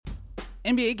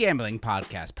NBA Gambling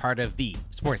Podcast, part of the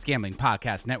Sports Gambling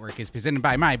Podcast Network, is presented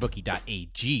by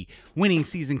MyBookie.ag. Winning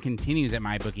season continues at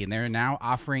MyBookie, and they're now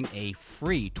offering a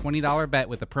free $20 bet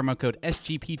with the promo code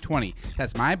SGP20.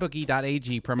 That's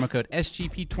MyBookie.ag, promo code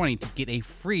SGP20 to get a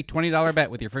free $20 bet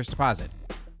with your first deposit.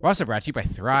 We're also brought to you by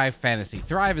Thrive Fantasy.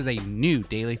 Thrive is a new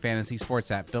daily fantasy sports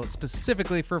app built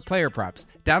specifically for player props.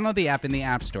 Download the app in the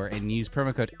App Store and use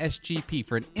promo code SGP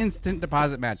for an instant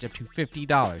deposit match up to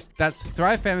 $50. That's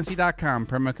thrivefantasy.com,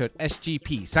 promo code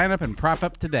SGP. Sign up and prop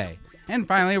up today. And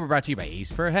finally, we're brought to you by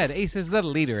Ace Per Head. Ace is the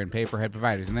leader in pay-per-head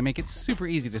providers, and they make it super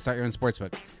easy to start your own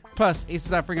sportsbook. Plus, Ace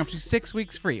is offering up to 6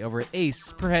 weeks free over at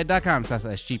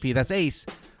aceperhead.com/SGP. That's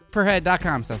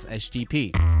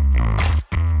aceperhead.com/SGP.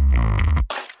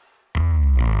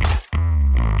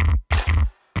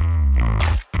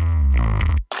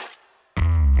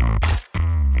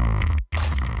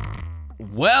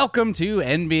 Welcome to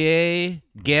NBA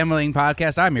Gambling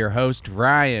Podcast. I'm your host,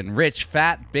 Ryan Rich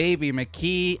Fat Baby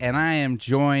McKee, and I am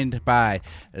joined by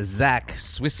Zach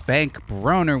Swissbank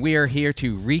Broner. We are here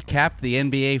to recap the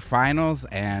NBA Finals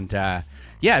and,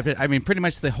 pretty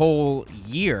much the whole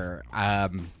year.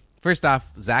 First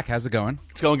off, Zach, how's it going?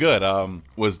 It's going good.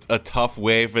 Was a tough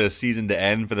way for the season to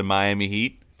end for the Miami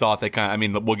Heat. Thought they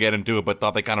we'll get into it, but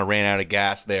thought they kind of ran out of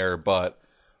gas there, but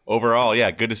overall,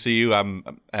 yeah, good to see you. I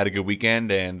had a good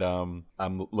weekend, and I'm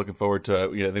looking forward to. I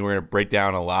think we're going to break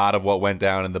down a lot of what went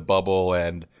down in the bubble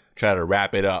and try to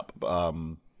wrap it up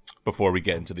before we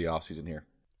get into the offseason here.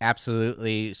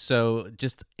 Absolutely. So,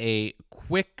 just a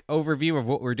quick overview of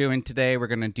what we're doing today. We're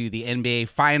going to do the NBA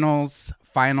Finals,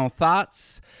 final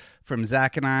thoughts from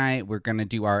Zach and I. We're going to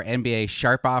do our NBA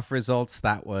Sharp-Off results.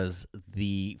 That was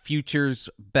the futures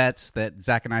bets that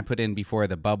Zach and I put in before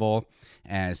the bubble,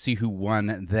 and see who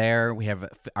won there. We have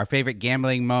our favorite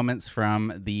gambling moments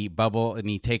from the bubble,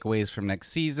 any takeaways from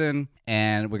next season,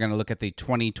 and we're going to look at the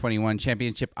 2021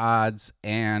 championship odds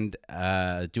and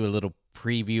do a little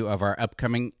preview of our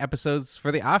upcoming episodes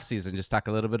for the offseason. Just talk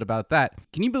a little bit about that.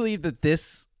 Can you believe that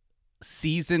this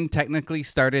season technically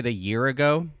started a year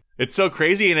ago? It's so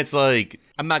crazy, and it's like,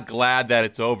 I'm not glad that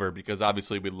it's over because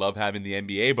obviously we love having the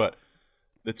NBA, but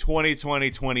the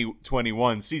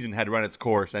 2020-2021 season had run its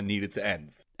course and needed to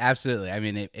end. Absolutely. I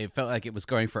mean, it felt like it was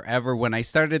going forever. When I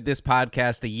started this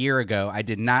podcast a year ago, I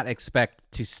did not expect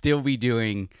to still be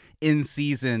doing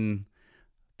in-season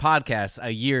podcasts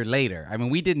a year later. I mean,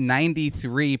 we did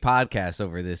 93 podcasts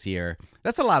over this year.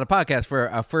 That's a lot of podcasts for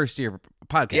a first-year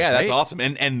podcast. Yeah, that's right? awesome.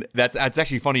 And that's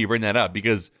actually funny you bring that up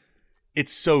because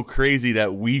it's so crazy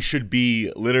that we should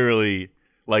be literally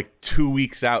like 2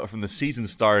 weeks out from the season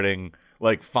starting,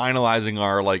 like finalizing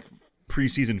our like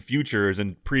preseason futures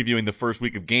and previewing the first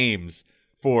week of games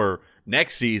for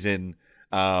next season.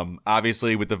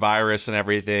 Obviously with the virus and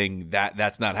everything,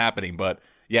 that's not happening. But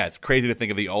yeah, it's crazy to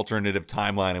think of the alternative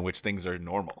timeline in which things are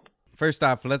normal. First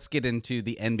off, let's get into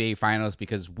the NBA Finals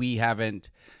because we haven't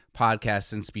podcast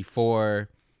since before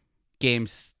Game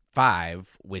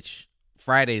 5, which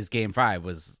Friday's Game 5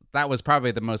 was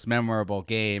probably the most memorable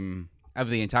game of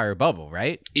the entire bubble,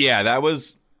 right? Yeah, that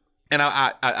was, and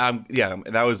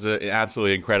that was an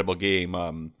absolutely incredible game,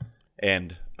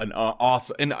 and an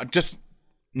awesome, and just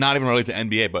not even related to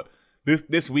NBA, but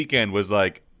this weekend was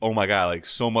like, oh my god, like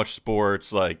so much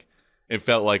sports, like it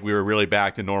felt like we were really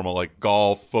back to normal, like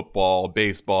golf, football,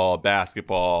 baseball,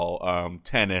 basketball,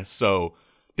 tennis. So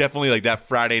definitely like that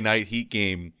Friday night Heat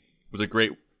game was a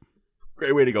great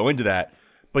way to go into that.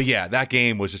 But yeah, that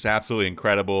game was just absolutely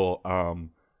incredible.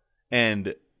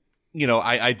 And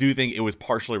I do think it was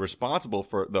partially responsible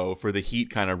for the Heat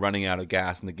kind of running out of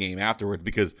gas in the game afterwards,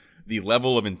 because the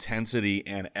level of intensity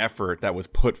and effort that was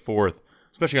put forth,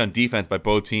 especially on defense by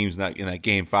both teams in that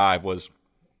Game 5, was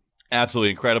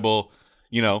absolutely incredible.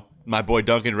 My boy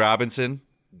Duncan Robinson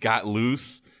got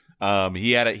loose.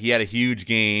 He had a huge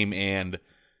game, and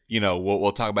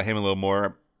we'll talk about him a little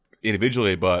more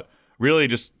individually, but really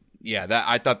just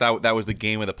I thought that was the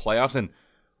game of the playoffs. And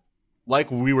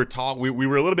like we were we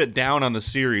were a little bit down on the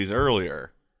series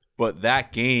earlier, but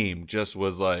that game just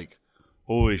was like,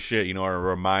 holy shit, a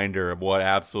reminder of what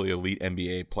absolutely elite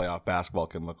NBA playoff basketball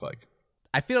can look like.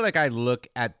 I feel like I look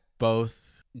at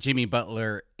both Jimmy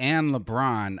Butler and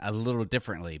LeBron a little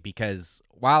differently, because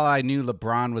while I knew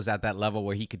LeBron was at that level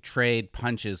where he could trade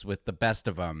punches with the best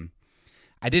of them,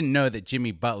 I didn't know that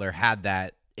Jimmy Butler had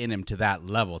that in him to that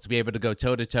level, to be able to go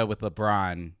toe-to-toe with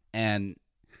LeBron and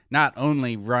not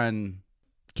only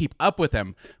keep up with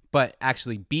him, but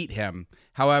actually beat him.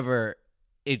 However,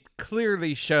 it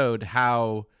clearly showed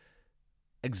how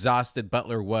exhausted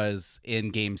Butler was in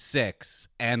Game 6,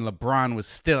 and LeBron was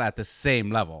still at the same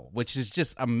level, which is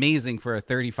just amazing for a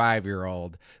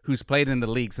 35-year-old who's played in the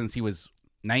league since he was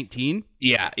 19.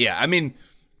 Yeah. I mean,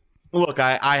 look,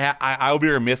 I will be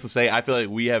remiss to say I feel like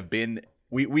we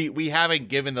haven't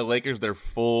given the Lakers their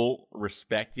full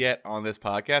respect yet on this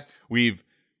podcast. We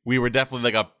were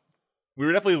definitely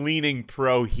leaning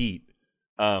pro Heat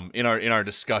in our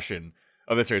discussion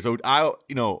of this series. So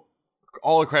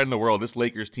all the credit in the world, this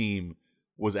Lakers team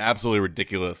was absolutely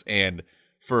ridiculous, and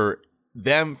for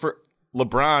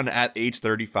LeBron at age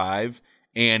 35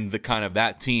 and the kind of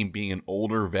that team being an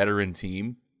older veteran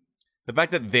team, the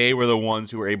fact that they were the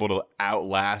ones who were able to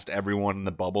outlast everyone in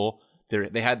the bubble.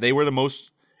 They were the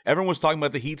most. Everyone was talking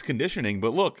about the Heat's conditioning,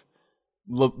 but look,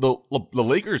 the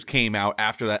Lakers came out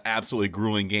after that absolutely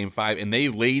grueling Game 5, and they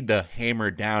laid the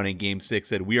hammer down in Game 6.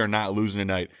 Said we are not losing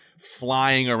tonight,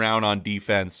 flying around on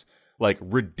defense like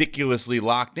ridiculously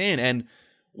locked in. And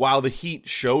while the Heat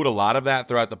showed a lot of that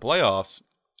throughout the playoffs,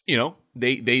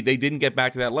 they didn't get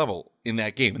back to that level in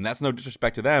that game, and that's no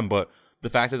disrespect to them, but the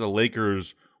fact that the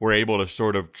Lakers were able to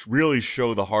sort of really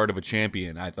show the heart of a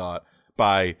champion, I thought,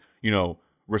 by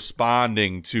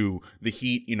responding to the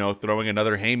Heat, throwing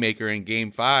another haymaker in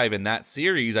Game 5 in that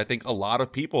series. I think a lot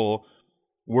of people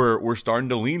were starting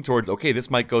to lean towards, okay, this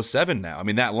might go 7 now. I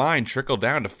mean, that line trickled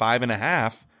down to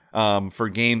 5.5 for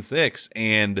Game 6,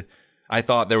 and I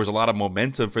thought there was a lot of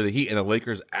momentum for the Heat, and the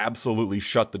Lakers absolutely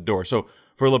shut the door. So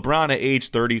for LeBron at age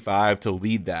 35 to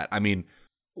lead that, I mean,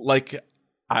 like,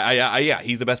 yeah,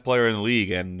 he's the best player in the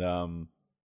league, and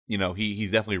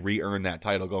he's definitely re-earned that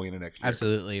title going into next year.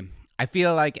 Absolutely. I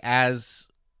feel like as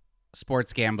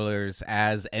sports gamblers,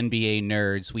 as NBA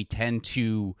nerds, we tend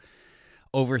to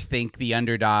overthink the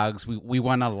underdogs. We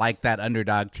want to like that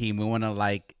underdog team. We want to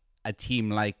like a team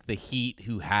like the Heat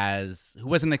who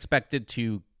wasn't expected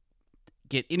to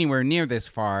get anywhere near this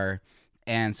far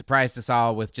and surprised us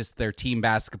all with just their team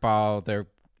basketball, their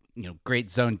great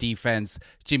zone defense.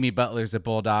 Jimmy Butler's a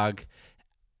bulldog.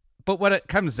 But what it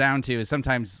comes down to is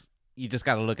sometimes you just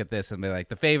got to look at this and be like,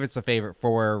 the favorite's a favorite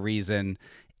for a reason.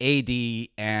 AD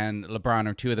and LeBron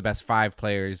are two of the best 5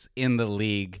 players in the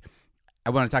league. I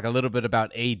want to talk a little bit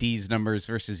about AD's numbers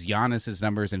versus Giannis's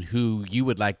numbers and who you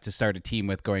would like to start a team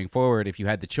with going forward if you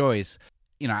had the choice.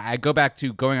 I go back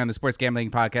to going on the Sports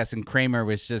Gambling Podcast, and Kramer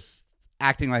was just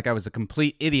acting like I was a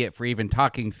complete idiot for even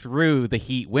talking through the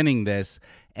Heat winning this.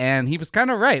 And he was kind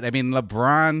of right. I mean,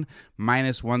 LeBron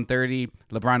minus 130,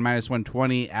 LeBron minus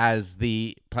 120 as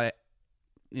the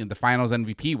finals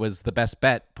MVP was the best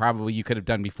bet probably you could have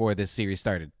done before this series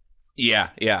started. Yeah,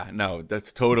 no,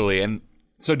 that's totally. And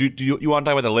so do you want to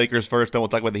talk about the Lakers first, then we'll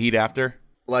talk about the Heat after?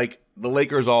 Like, the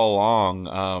Lakers all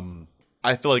along,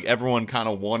 I feel like everyone kind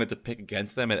of wanted to pick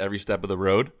against them at every step of the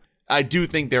road. I do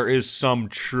think there is some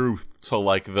truth to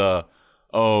like the,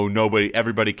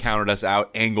 everybody counted us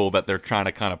out angle that they're trying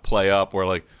to kind of play up, where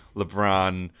like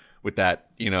LeBron with that,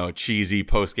 cheesy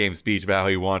post-game speech about how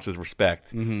he wants his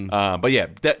respect. Mm-hmm. But yeah,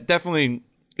 definitely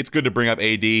it's good to bring up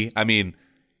AD. I mean,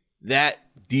 that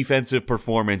defensive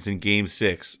performance in Game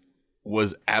 6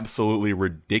 was absolutely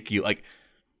ridiculous. Like,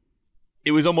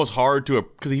 it was almost hard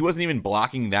because he wasn't even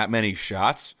blocking that many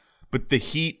shots, but the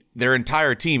Heat, their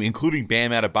entire team, including Bam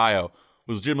Adebayo,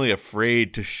 was legitimately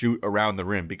afraid to shoot around the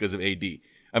rim because of AD.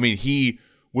 I mean, he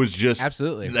was just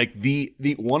absolutely like the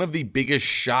one of the biggest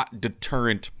shot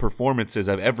deterrent performances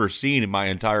I've ever seen in my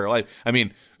entire life. I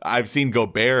mean, I've seen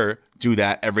Gobert do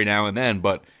that every now and then,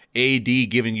 but AD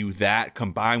giving you that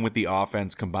combined with the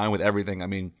offense, combined with everything. I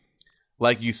mean,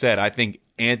 like you said, I think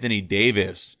Anthony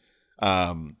Davis,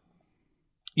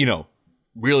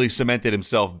 really cemented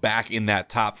himself back in that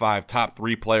top 5, top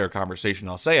 3 player conversation.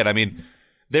 I'll say it. I mean,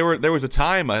 there was a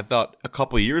time I thought a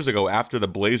couple of years ago after the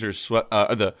Blazers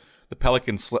the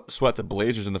Pelicans sweat the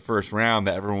Blazers in the first round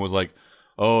that everyone was like,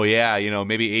 oh yeah,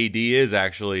 maybe AD is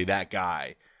actually that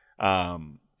guy.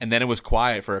 And then it was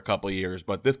quiet for a couple of years,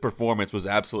 but this performance was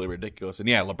absolutely ridiculous. And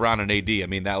yeah, LeBron and AD, I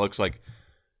mean, that looks like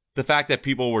the fact that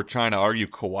people were trying to argue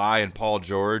Kawhi and Paul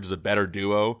George is a better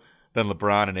duo than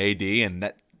LeBron and AD,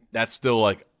 and that's still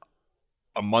like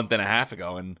a month and a half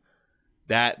ago, and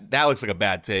that looks like a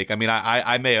bad take. I mean,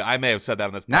 I may have said that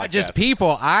on this podcast. Not just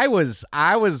people. I was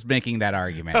making that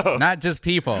argument. Oh. Not just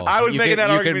people. I was making that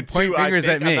argument too. Point fingers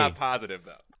at me. I'm not positive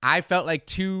though. I felt like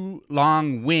 2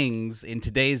 long wings in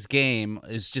today's game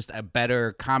is just a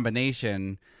better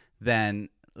combination than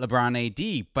LeBron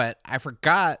AD, but I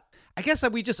forgot. I guess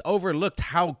that we just overlooked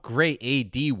how great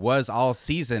AD was all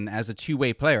season as a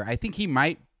two-way player. I think he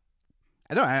might.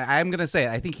 I'm going to say it.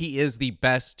 I think he is the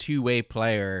best two-way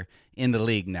player in the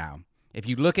league now. If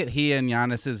you look at he and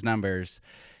Giannis's numbers,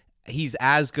 he's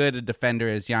as good a defender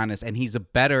as Giannis, and he's a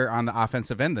better on the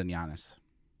offensive end than Giannis.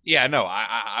 Yeah, no,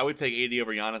 I would take AD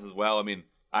over Giannis as well. I mean,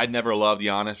 I'd never loved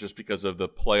Giannis just because of the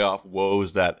playoff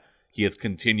woes that he has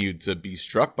continued to be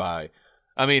struck by.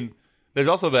 I mean, there's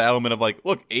also the element of like,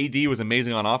 look, AD was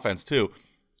amazing on offense too.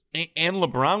 And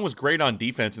LeBron was great on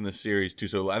defense in this series too.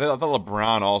 So I thought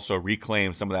LeBron also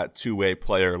reclaimed some of that two-way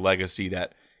player legacy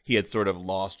that he had sort of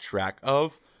lost track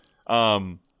of.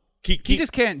 He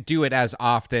just can't do it as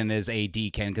often as AD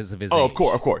can because of his age. Of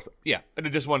course. Yeah. I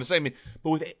just want to say, I mean, but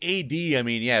with AD, I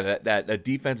mean, yeah, that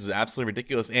defense is absolutely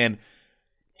ridiculous. And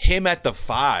him at the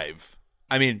 5,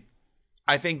 I mean,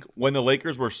 I think when the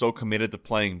Lakers were so committed to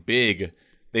playing big,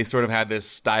 they sort of had this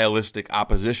stylistic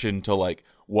opposition to like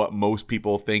what most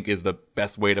people think is the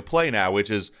best way to play now, which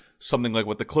is something like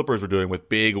what the Clippers were doing with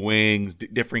big wings,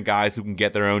 different guys who can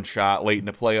get their own shot late in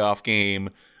the playoff game.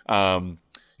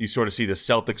 You sort of see the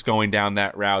Celtics going down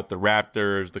that route, the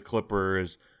Raptors, the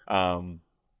Clippers, and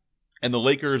the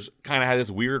Lakers kind of had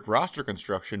this weird roster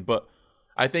construction. But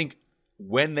I think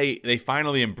when they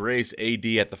finally embrace AD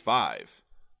at the 5,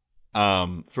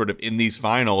 sort of in these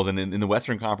finals and in the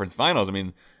Western Conference Finals, I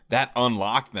mean, that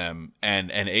unlocked them.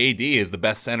 And AD is the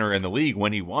best center in the league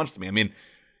when he wants to be. I mean,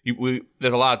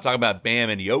 there's a lot of talk about Bam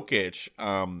and Jokic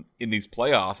in these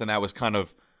playoffs, and that was kind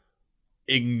of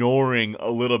ignoring a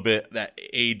little bit that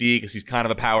AD because he's kind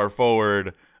of a power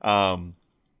forward.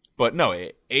 But no,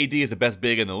 AD is the best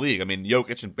big in the league. I mean,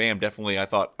 Jokic and Bam definitely, I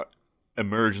thought,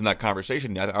 emerged in that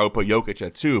conversation. I would put Jokic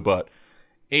at 2, but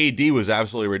AD was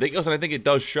absolutely ridiculous. And I think it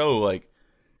does show, like,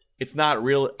 it's not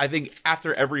real. I think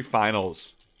after every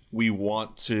finals, we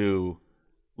want to,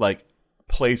 like,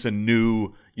 place a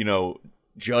new,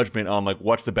 judgment on, like,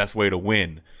 what's the best way to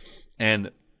win.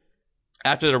 And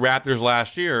after the Raptors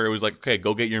last year, it was like, okay,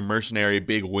 go get your mercenary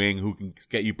big wing who can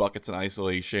get you buckets in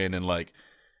isolation, and like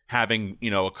having,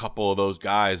 a couple of those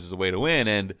guys is a way to win.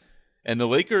 And the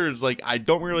Lakers, like, I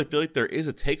don't really feel like there is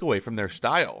a takeaway from their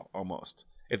style almost,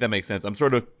 if that makes sense. I'm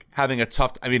sort of having a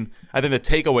tough, I think the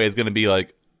takeaway is going to be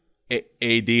like AD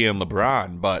and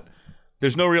LeBron, but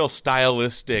there's no real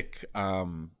stylistic,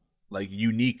 like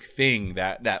unique thing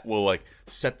that will like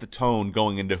set the tone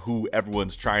going into who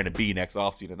everyone's trying to be next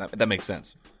offseason. That makes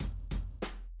sense.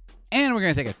 And we're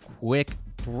going to take a quick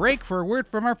break for a word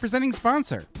from our presenting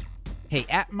sponsor. Hey,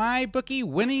 at MyBookie,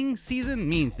 winning season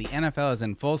means the NFL is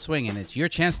in full swing, and it's your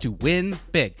chance to win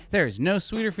big. There is no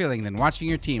sweeter feeling than watching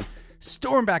your team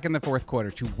storm back in the fourth quarter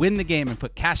to win the game and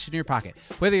put cash in your pocket.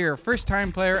 Whether you're a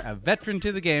first-time player, a veteran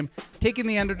to the game, taking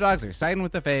the underdogs, or siding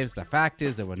with the faves, the fact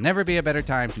is there will never be a better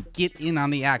time to get in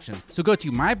on the action. So go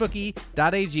to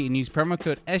mybookie.ag and use promo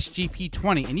code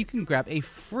SGP20, and you can grab a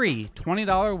free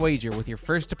 $20 wager with your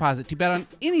first deposit to bet on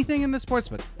anything in the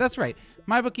sportsbook. That's right.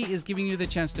 MyBookie is giving you the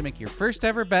chance to make your first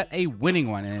ever bet a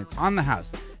winning one, and it's on the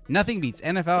house. Nothing beats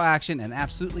NFL action, and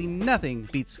absolutely nothing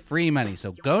beats free money.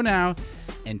 So go now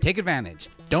and take advantage.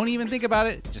 Don't even think about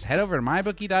it. Just head over to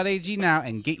mybookie.ag now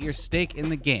and get your stake in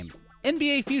the game.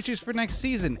 NBA futures for next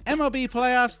season, MLB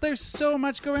playoffs, there's so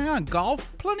much going on.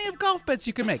 Golf, plenty of golf bets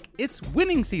you can make. It's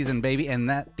winning season, baby, and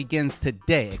that begins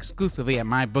today exclusively at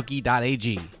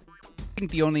mybookie.ag. I think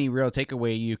the only real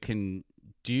takeaway you can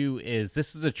do is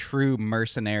this is a true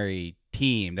mercenary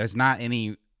team. There's not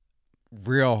any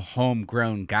real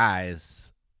homegrown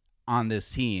guys on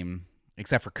this team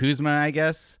except for Kuzma, I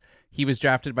guess. He was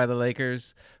drafted by the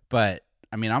Lakers, but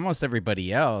I mean, almost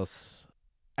everybody else.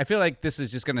 I feel like this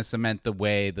is just going to cement the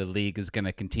way the league is going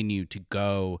to continue to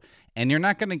go, and you're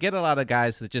not going to get a lot of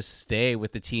guys that just stay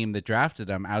with the team that drafted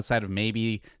them outside of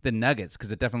maybe the Nuggets,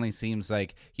 because it definitely seems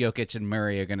like Jokic and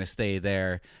Murray are going to stay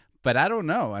there. But I don't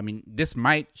know. I mean, this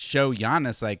might show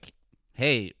Giannis like,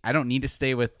 hey, I don't need to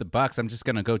stay with the Bucks. I'm just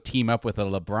going to go team up with a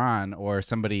LeBron or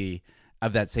somebody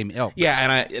of that same ilk.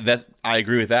 Yeah, and I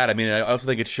agree with that. I mean, I also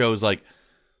think it shows like,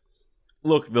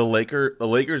 look, the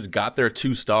Lakers got their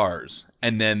 2 stars,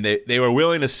 and then they were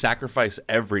willing to sacrifice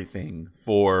everything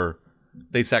for.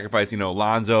 They sacrificed,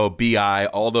 Lonzo, BI,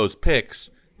 all those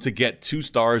picks to get 2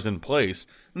 stars in place,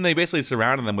 and they basically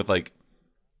surrounded them with like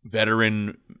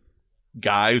veteran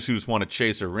guys who just want to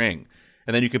chase a ring.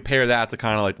 And then you compare that to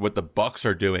kind of like what the Bucks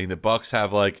are doing. The Bucks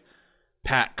have like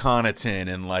Pat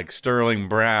Connaughton and like Sterling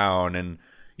Brown and,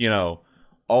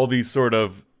 all these sort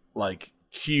of like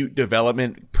cute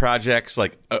development projects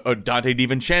like Dante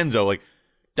DiVincenzo. Like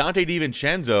Dante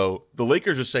DiVincenzo, the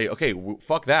Lakers just say, okay,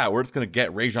 fuck that. We're just going to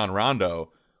get Rajon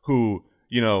Rondo, who,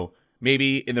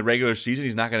 maybe in the regular season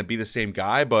he's not going to be the same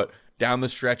guy, but down the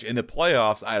stretch in the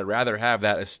playoffs, I'd rather have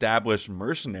that established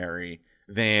mercenary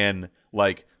than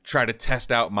like try to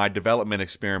test out my development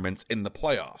experiments in the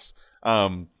playoffs.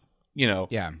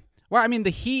 Yeah. Well, I mean,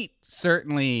 the Heat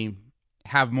certainly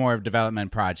have more of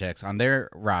development projects on their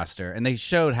roster, and they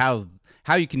showed how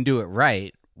you can do it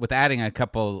right with adding a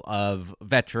couple of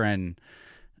veteran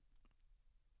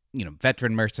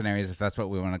mercenaries, if that's what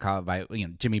we want to call it, by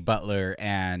Jimmy Butler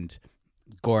and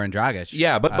Goran Dragic.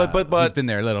 Yeah, but who's been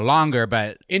there a little longer,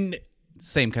 but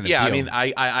same kind of deal. I mean,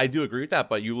 I do agree with that,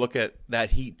 but you look at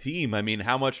that Heat team. I mean,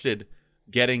 how much did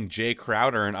getting Jay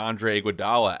Crowder and Andre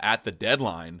Iguodala at the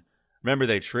deadline? Remember,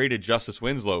 they traded Justice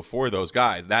Winslow for those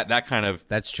guys. That kind of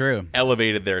that's true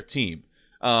elevated their team.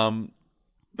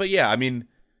 But yeah, I mean,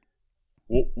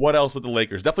 what else with the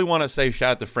Lakers? Definitely want to say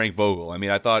shout out to Frank Vogel. I mean,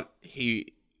 I thought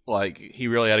he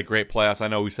really had a great playoffs. I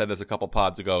know we said this a couple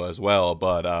pods ago as well,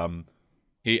 but I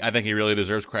think he really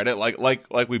deserves credit. Like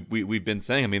we've been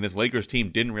saying. I mean, this Lakers team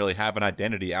didn't really have an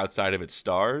identity outside of its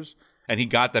stars, and he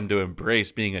got them to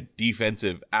embrace being a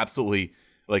defensive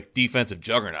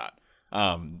juggernaut.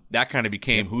 That kind of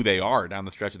became who they are down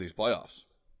the stretch of these playoffs.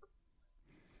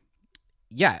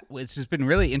 Yeah, it's just been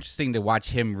really interesting to watch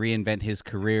him reinvent his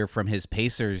career from his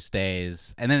Pacers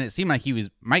days. And then it seemed like he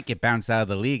might get bounced out of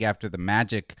the league after the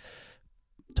Magic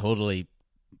totally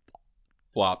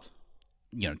flopped.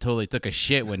 Totally took a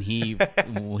shit when he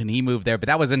moved there. But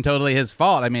that wasn't totally his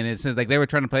fault. I mean, it seems like they were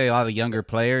trying to play a lot of younger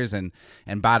players and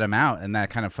bottom out, and that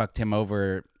kind of fucked him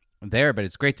over there. But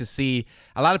it's great to see.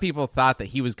 A lot of people thought that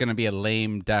he was going to be a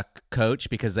lame duck coach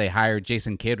because they hired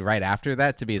Jason Kidd right after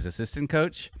that to be his assistant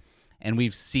coach. And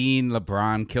we've seen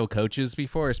LeBron kill coaches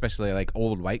before, especially like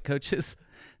old white coaches.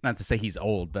 Not to say he's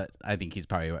old, but I think he's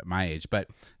probably my age. But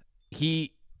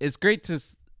it was great to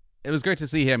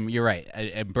see him, you're right,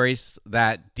 embrace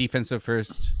that defensive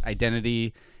first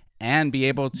identity and be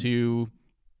able to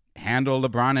handle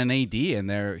LeBron and AD and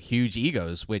their huge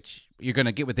egos, which you're going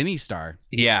to get with any star.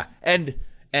 Yeah, and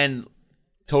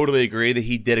totally agree that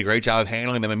he did a great job of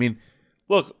handling them. I mean,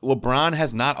 look, LeBron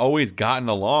has not always gotten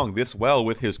along this well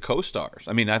with his co-stars.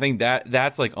 I mean, I think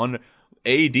that's like on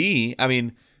AD. I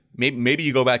mean, maybe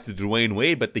you go back to Dwayne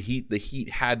Wade, but the Heat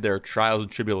had their trials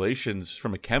and tribulations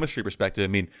from a chemistry perspective. I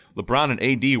mean, LeBron and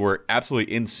AD were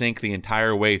absolutely in sync the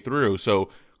entire way through. So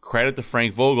credit to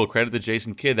Frank Vogel, credit to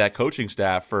Jason Kidd, that coaching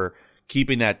staff, for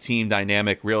keeping that team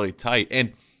dynamic really tight.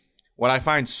 And what I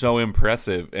find so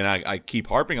impressive, and I keep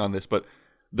harping on this, but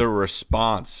the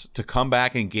response to come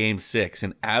back in Game 6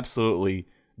 and absolutely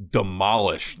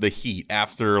demolish the Heat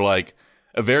after like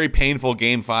a very painful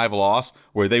Game 5 loss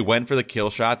where they went for the kill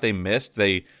shot, they missed,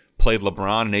 they played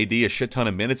LeBron and AD a shit ton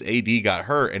of minutes, AD got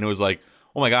hurt, and it was like,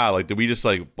 oh my God, like, did we just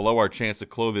like blow our chance to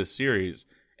close this series?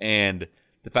 And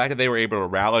the fact that they were able to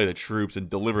rally the troops and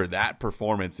deliver that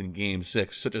performance in Game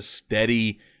 6, such a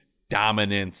steady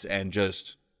dominance and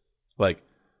just like,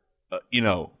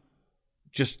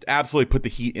 just absolutely put the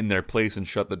Heat in their place and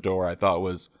shut the door, I thought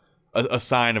was a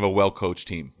sign of a well-coached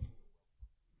team.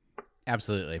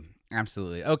 Absolutely.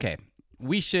 Okay.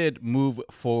 We should move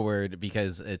forward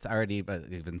because it's already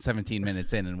been 17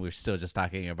 minutes in and we're still just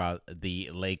talking about the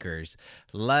Lakers.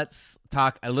 Let's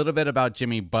talk a little bit about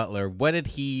Jimmy Butler. What did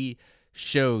he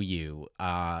show you?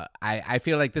 I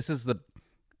feel like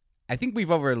I think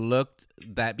we've overlooked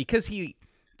that because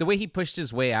the way he pushed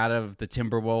his way out of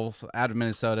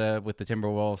Minnesota with the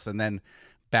Timberwolves and then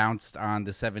bounced on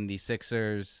the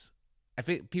 76ers. I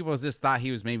think people just thought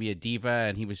he was maybe a diva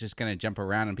and he was just going to jump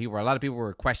around, and a lot of people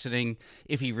were questioning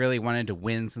if he really wanted to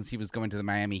win since he was going to the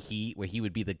Miami Heat where he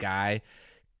would be the guy.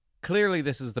 Clearly,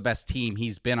 this is the best team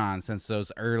he's been on since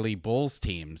those early Bulls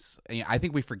teams. I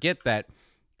think we forget that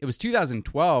it was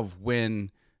 2012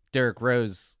 when Derrick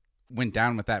Rose went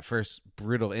down with that first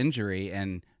brutal injury,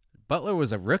 and Butler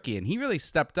was a rookie, and he really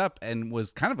stepped up and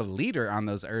was kind of a leader on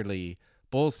those early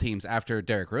Bulls teams after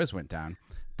Derrick Rose went down.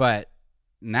 But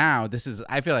now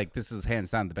I feel like this is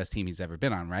hands down the best team he's ever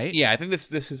been on, right? Yeah, I think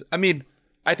this is, I mean,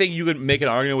 I think you could make an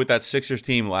argument with that Sixers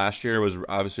team last year was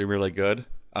obviously really good.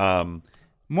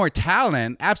 More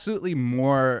talent, absolutely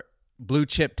more blue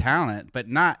chip talent, but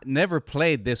never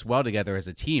played this well together as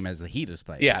a team as the Heat has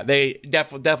played. Yeah, they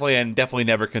definitely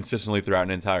never consistently throughout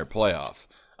an entire playoffs.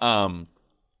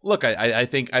 Look, I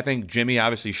think Jimmy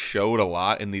obviously showed a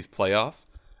lot in these playoffs.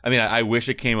 I mean, I wish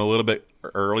it came a little bit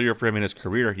earlier for him in his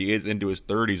career. He is into his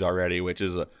 30s already, which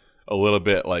is a little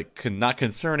bit like not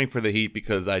concerning for the Heat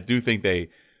because I do think they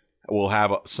will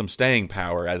have some staying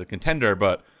power as a contender.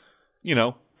 But,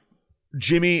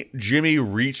 Jimmy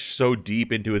reached so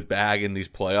deep into his bag in these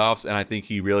playoffs, and I think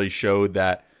he really showed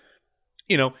that,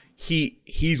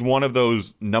 he's one of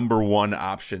those number one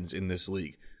options in this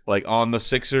league. Like on the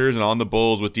Sixers and on the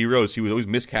Bulls with D Rose, he was always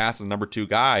miscast as the number two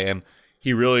guy, and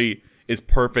he really is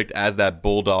perfect as that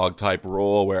bulldog type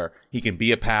role where he can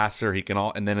be a passer,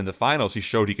 and then in the finals he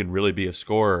showed he can really be a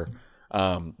scorer.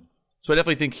 So I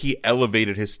definitely think he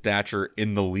elevated his stature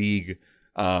in the league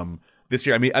this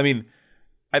year. I mean,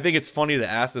 I think it's funny to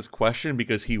ask this question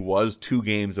because he was 2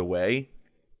 games away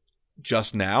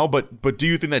just now. But do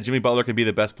you think that Jimmy Butler can be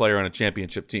the best player on a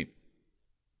championship team?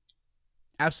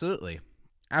 Absolutely.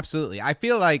 I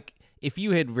feel like if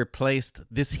you had replaced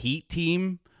this Heat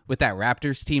team with that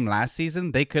Raptors team last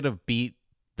season, they could have beat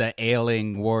the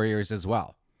ailing Warriors as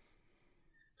well.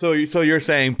 So you're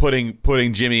saying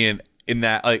putting Jimmy in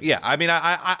that, like, yeah, I mean,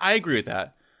 I agree with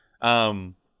that.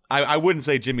 I wouldn't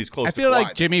say Jimmy's close. I feel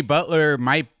like Jimmy Butler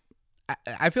might.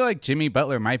 I feel like Jimmy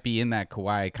Butler might be in that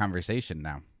Kawhi conversation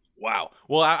now. Wow.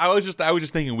 Well, I was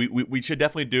just thinking we should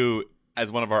definitely do as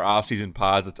one of our off-season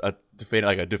pods a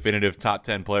definitive top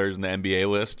 10 players in the NBA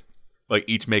list. Like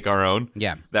each make our own.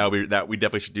 Yeah, we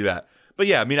definitely should do that. But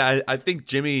yeah, I mean, I think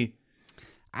Jimmy.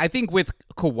 I think with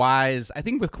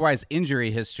Kawhi's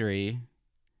injury history,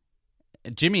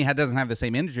 Jimmy doesn't have the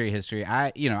same injury history.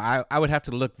 I would have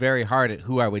to look very hard at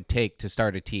who I would take to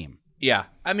start a team. Yeah,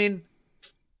 I mean,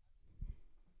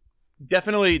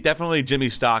 definitely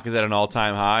Jimmy's stock is at an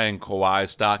all-time high, and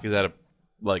Kawhi's stock is at a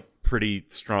pretty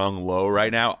strong low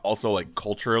right now. Also,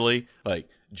 culturally,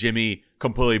 Jimmy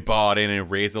completely bought in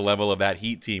and raised the level of that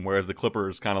Heat team, whereas the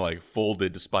Clippers kind of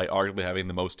folded despite arguably having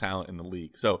the most talent in the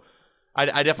league. So I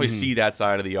definitely see that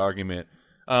side of the argument.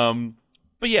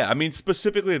 But yeah, I mean,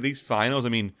 specifically these finals, I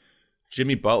mean,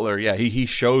 Jimmy Butler, yeah, he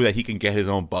showed that he can get his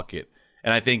own bucket.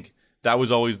 And I think that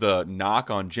was always the knock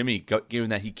on Jimmy,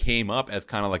 given that he came up as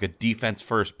kind of like a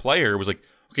defense-first player. It was like,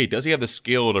 okay, does he have the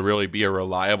skill to really be a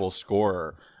reliable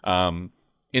scorer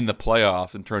in the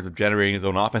playoffs in terms of generating his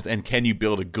own offense? And can you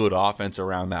build a good offense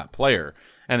around that player?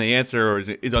 And the answer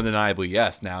is undeniably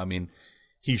yes. Now, I mean,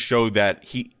 he showed that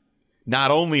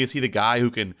not only is he the guy who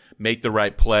can make the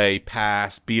right play,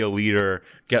 pass, be a leader,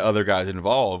 get other guys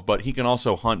involved, but he can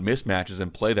also hunt mismatches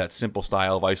and play that simple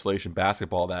style of isolation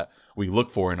basketball that we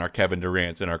look for in our Kevin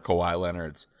Durant's and our Kawhi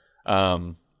Leonard's.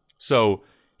 So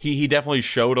he definitely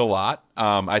showed a lot.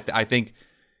 I think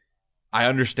I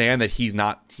understand that he's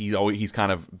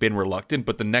kind of been reluctant,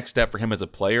 but the next step for him as a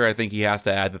player, I think he has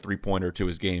to add the 3-pointer to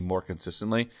his game more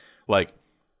consistently.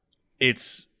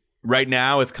 Right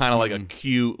now, it's kind of like a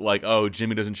cute, oh,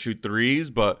 Jimmy doesn't shoot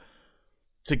threes, but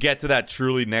to get to that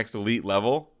truly next elite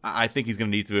level, I think he's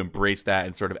going to need to embrace that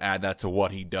and sort of add that to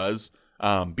what he does.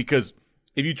 Because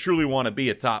if you truly want to be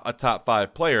a top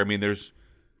 5 player, I mean,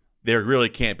 there really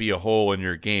can't be a hole in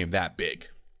your game that big.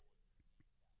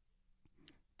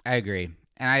 I agree.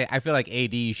 And I feel like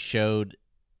AD showed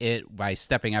it by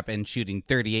stepping up and shooting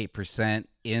 38%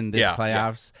 in this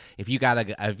playoffs. Yeah. If you got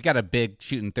a big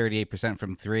shooting 38%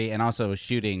 from 3 and also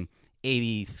shooting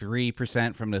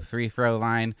 83% from the free throw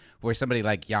line, where somebody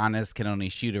like Giannis can only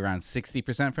shoot around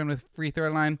 60% from the free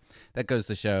throw line, that goes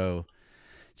to show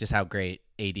just how great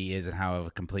AD is and how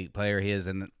a complete player he is.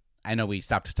 And I know we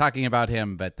stopped talking about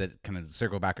him, but that kind of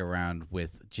circle back around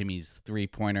with Jimmy's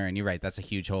 3-pointer, and you're right, that's a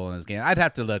huge hole in his game. I'd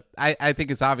have to look. I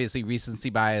think it's obviously recency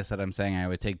bias that I'm saying I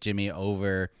would take Jimmy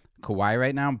over Kawhi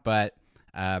right now, but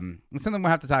it's something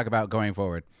we'll have to talk about going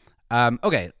forward.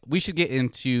 Okay, we should get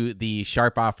into the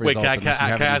sharp off results. Wait, can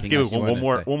I ask you one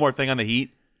more thing on the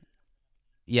Heat?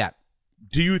 Yeah.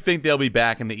 Do you think they'll be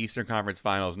back in the Eastern Conference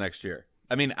Finals next year?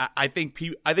 I mean, I think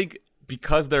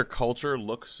because their culture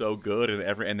looks so good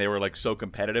and they were so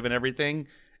competitive and everything,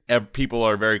 people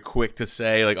are very quick to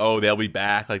say oh, they'll be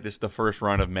back. This is the first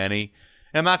run of many.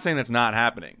 And I'm not saying that's not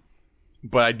happening,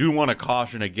 but I do want to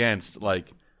caution against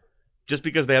just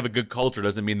because they have a good culture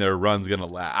doesn't mean their run's gonna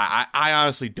last. I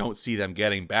honestly don't see them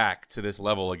getting back to this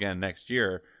level again next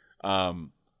year. I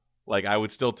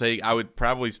would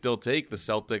probably still take the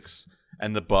Celtics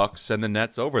and the Bucks and the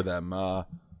Nets over them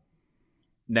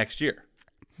next year.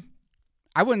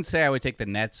 I wouldn't say I would take the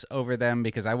Nets over them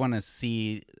because I want to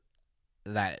see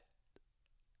that.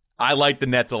 I like the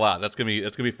Nets a lot. That's gonna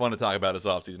be fun to talk about this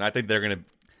offseason. I think they're gonna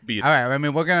be all right. I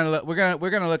mean, we're gonna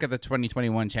look at the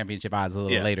 2021 championship odds a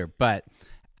little later, but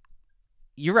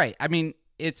you're right. I mean,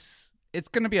 it's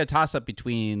gonna be a toss up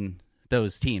between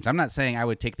those teams. I'm not saying I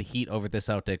would take the Heat over the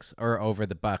Celtics or over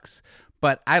the Bucks,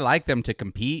 but I like them to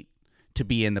compete to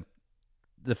be in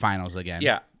the finals again.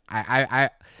 Yeah.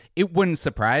 It wouldn't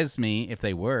surprise me if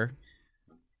they were.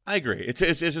 I agree. It's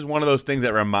just one of those things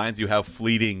that reminds you how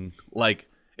fleeting.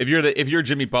 If you're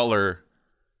Jimmy Butler,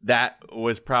 that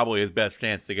was probably his best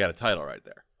chance to get a title right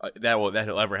there. That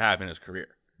he'll ever have in his career.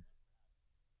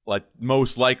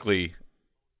 Most likely,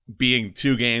 being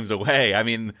 2 games away. I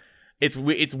mean, it's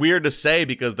weird to say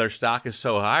because their stock is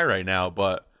so high right now,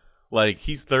 but Like,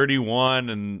 he's 31,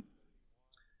 and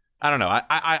I don't know.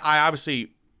 I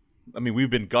obviously, I mean, we've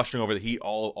been gushing over the Heat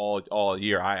all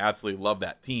year. I absolutely love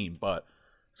that team, but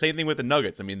same thing with the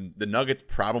Nuggets. I mean, the Nuggets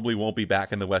probably won't be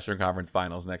back in the Western Conference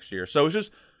Finals next year. So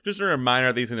it's just a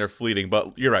reminder these things are fleeting.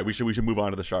 But you're right. We should move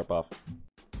on to the Sharp Off.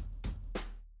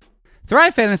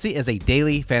 Thrive Fantasy is a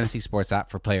daily fantasy sports app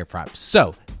for player props.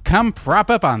 So come prop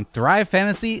up on Thrive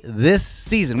Fantasy this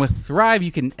season. With Thrive,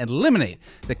 you can eliminate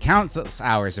the countless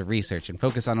hours of research and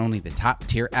focus on only the top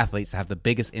tier athletes that have the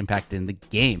biggest impact in the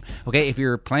game. Okay, if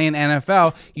you're playing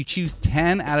NFL, you choose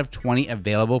 10 out of 20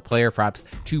 available player props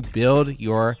to build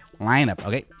your lineup.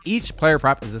 Okay, each player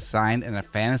prop is assigned in a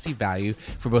fantasy value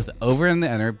for both the over and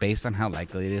the under based on how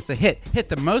likely it is to hit. Hit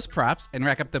the most props and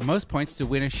rack up the most points to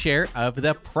win a share of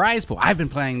the prize pool. I've been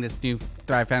playing this new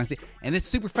Thrive Fantasy, and it's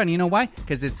super fun. You know why?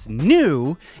 Because it's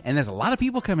new, and there's a lot of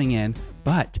people coming in,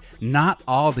 but not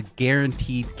all the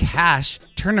guaranteed cash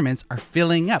tournaments are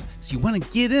filling up. So you want to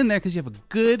get in there because you have a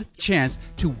good chance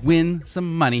to win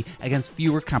some money against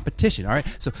fewer competition. All right,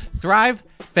 so Thrive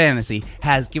Fantasy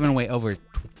has given away over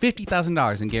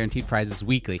 $50,000 in guaranteed prizes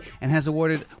weekly and has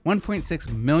awarded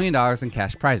 $1.6 million in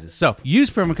cash prizes. So use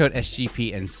promo code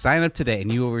SGP and sign up today,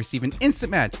 and you will receive an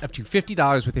instant match up to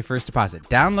 $50 with your first deposit.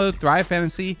 Download Thrive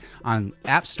Fantasy on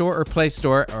App Store or Play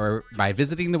Store, or by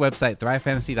visiting the website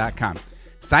thrivefantasy.com.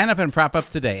 Sign up and prop up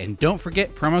today, and don't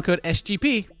forget promo code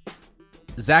SGP.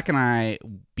 Zach and I,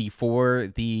 before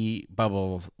the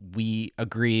bubble, we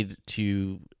agreed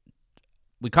to...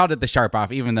 We called it the Sharp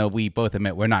Off, even though we both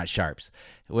admit we're not sharps.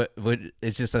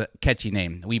 It's just a catchy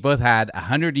name. We both had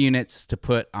 100 units to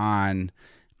put on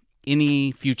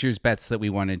any futures bets that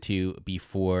we wanted to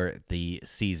before the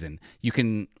season. You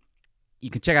can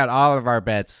check out all of our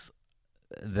bets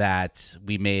that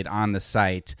we made on the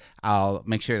site. I'll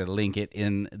make sure to link it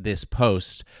in this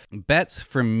post. Bets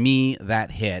for me that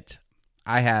hit,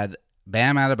 I had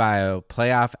Bam Adebayo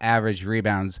playoff average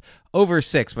rebounds over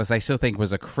 6, but I still think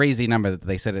was a crazy number that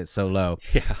they said it's so low.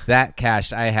 Yeah. That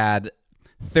cash, I had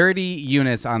 30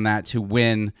 units on that to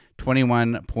win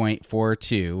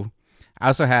 21.42. I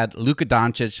also had Luka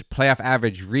Doncic playoff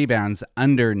average rebounds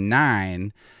under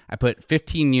 9. I put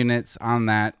 15 units on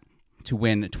that to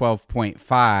win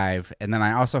 12.5. And then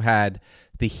I also had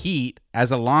the Heat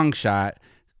as a long shot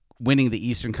winning the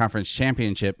Eastern Conference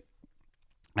Championship.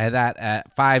 I had that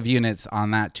at 5 units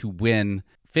on that to win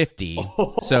 50.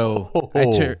 So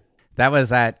that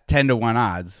was at 10-1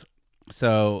 odds.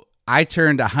 So I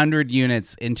turned 100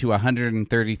 units into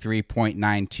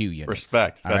 133.92 units.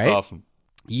 Respect. That's awesome.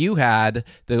 You had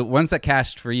the ones that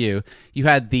cashed for you. You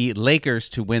had the Lakers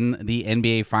to win the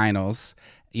NBA Finals.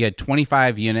 You had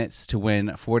 25 units to win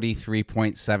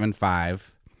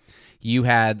 43.75. You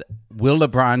had, will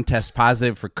LeBron test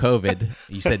positive for COVID?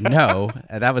 You said no.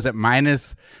 That was at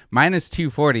minus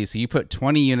 240. So you put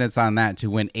 20 units on that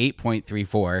to win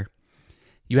 8.34.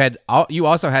 You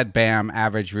also had Bam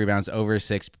average rebounds over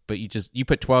 6, but you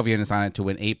put 12 units on it to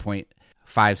win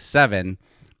 8.57.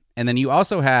 And then you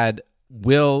also had,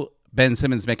 will Ben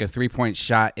Simmons make a 3-point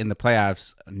shot in the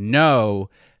playoffs? No.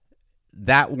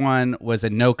 That one was a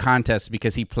no contest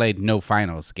because he played no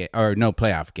finals game or no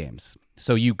playoff games.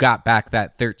 So you got back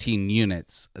that 13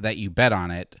 units that you bet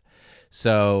on it.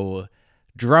 So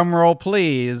drum roll,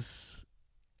 please.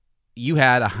 You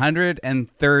had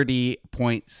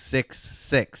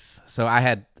 130.66. So I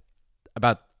had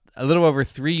about a little over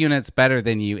 3 units better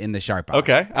than you in the Sharp Off.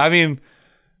 Okay. I mean,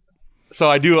 so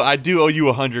I do owe you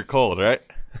 100 cold, right?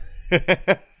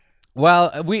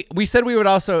 Well, we said we would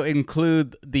also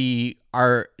include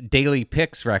our daily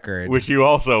picks record, which you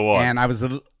also won. And I was a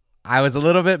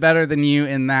little bit better than you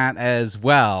in that as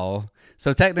well.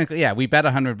 So technically, yeah, we bet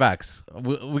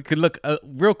 $100. We could look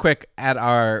real quick at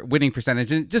our winning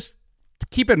percentage, and just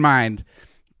keep in mind,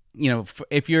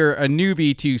 if you're a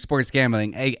newbie to sports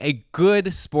gambling, a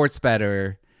good sports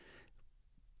bettor,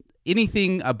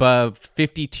 anything above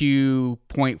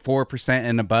 52.4%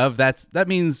 and above, that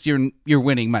means you're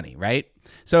winning money, right?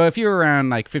 So if you're around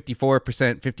like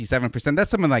 54%, 57%,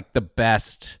 that's some of like the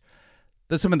best.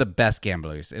 That's some of the best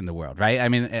gamblers in the world, right? I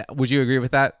mean, would you agree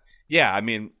with that? Yeah, I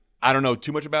mean, I don't know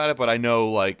too much about it, but I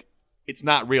know like it's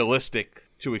not realistic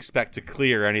to expect to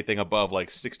clear anything above like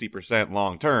 60%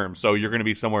 long term. So you're going to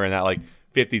be somewhere in that like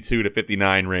 52 to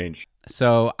 59 range.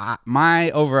 So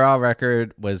my overall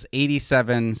record was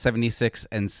 87, 76,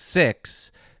 and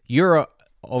 6. Your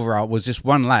overall was just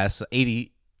one less,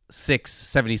 86,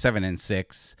 77, and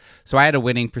 6. So I had a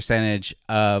winning percentage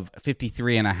of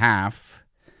 53.5%.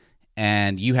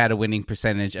 And you had a winning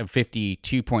percentage of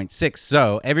 52.6.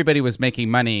 So everybody was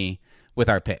making money with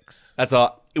our picks. That's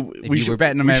all. If you were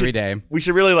betting them every day. We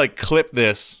should really like clip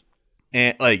this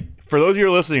And like for those of you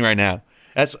who are listening right now,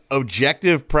 that's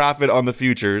objective profit on the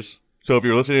futures. So if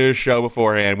you're listening to the show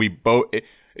beforehand,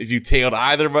 if you tailed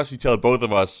either of us, you tailed both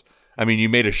of us. I mean, you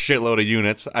made a shitload of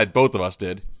units. Both of us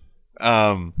did.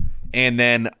 And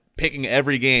then picking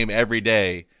every game every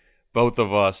day, both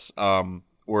of us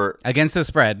were against the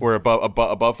spread. We're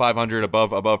above 500,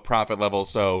 above profit level.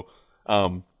 So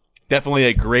definitely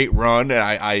a great run.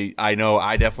 And I know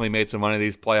I definitely made some money in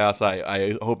these playoffs.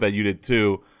 I hope that you did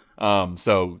too.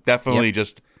 So definitely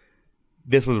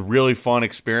this was a really fun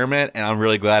experiment, and I'm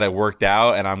really glad it worked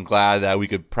out, and I'm glad that we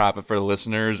could profit for the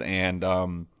listeners.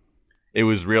 And it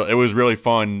was really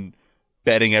fun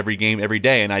betting every game every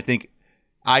day. And I think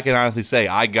I can honestly say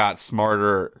I got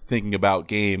smarter thinking about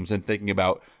games and thinking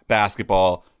about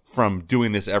basketball from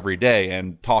doing this every day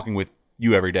and talking with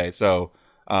you every day. So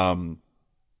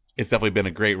it's definitely been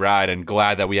a great ride, and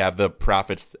glad that we have the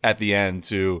profits at the end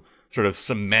to sort of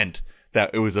cement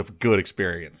that it was a good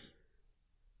experience.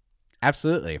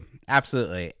 Absolutely.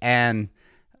 And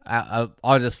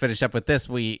I'll just finish up with this.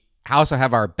 We also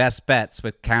have our best bets,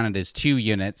 which counted as 2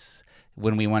 units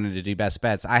when we wanted to do best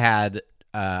bets. I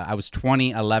was 20,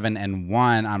 11, and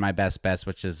 1 on my best bets,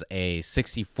 which is a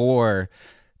 64%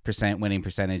 winning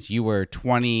percentage. You were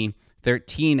 20,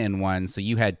 13, and 1, so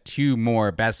you had 2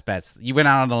 more best bets. You went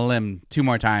out on a limb 2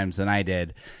 more times than I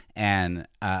did, and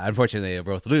unfortunately, they're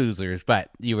both losers,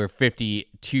 but you were you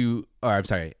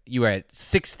were at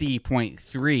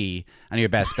 60.3 on your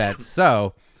best bets.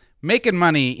 So making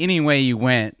money any way you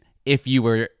went if you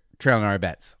were trailing our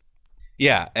bets.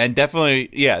 Yeah, and definitely,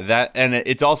 that, and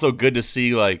it's also good to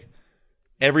see like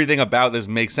everything about this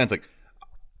makes sense. Like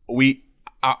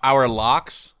our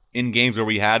locks in games where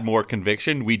we had more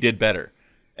conviction, we did better,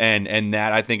 and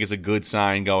that I think is a good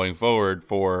sign going forward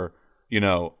for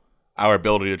our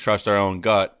ability to trust our own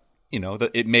gut.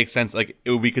 It makes sense. Like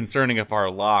it would be concerning if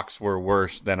our locks were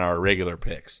worse than our regular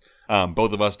picks.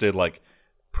 Both of us did like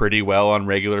pretty well on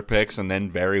regular picks and then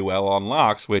very well on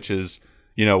locks, which is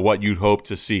what you'd hope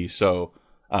to see. So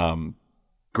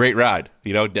great ride.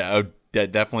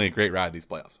 Definitely a great ride these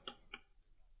playoffs.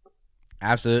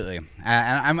 Absolutely.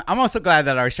 And I'm also glad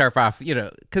that our sharp off,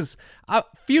 because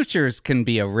futures can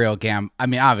be a real I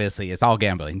mean, obviously it's all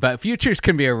gambling, but futures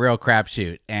can be a real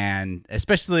crapshoot. And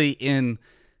especially in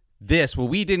this, well,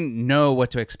 we didn't know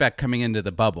what to expect coming into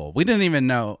the bubble. We didn't even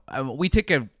know. We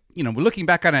take looking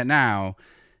back on it now,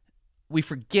 we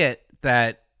forget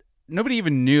that nobody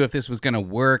even knew if this was going to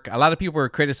work. A lot of people were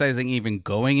criticizing even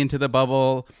going into the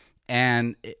bubble.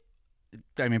 And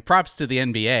props to the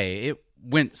NBA. It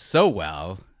went so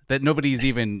well that nobody's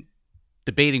even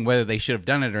debating whether they should have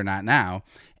done it or not now.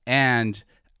 And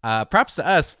props to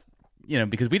us,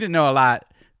 because we didn't know a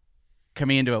lot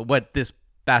coming into it, what this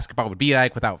basketball would be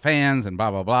like without fans and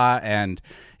blah, blah, blah. And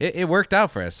it worked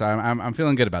out for us. So I'm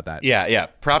feeling good about that. Yeah.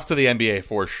 Props to the NBA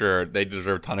for sure. They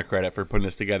deserve a ton of credit for putting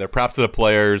this together. Props to the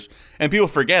players. And people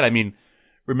forget,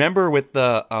 remember with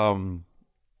the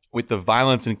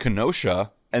violence in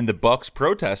Kenosha and the Bucks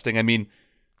protesting,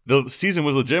 the season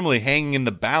was legitimately hanging in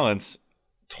the balance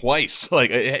twice. Like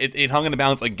it hung in the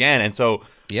balance again. And so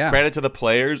credit to the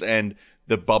players, and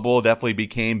the bubble definitely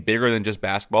became bigger than just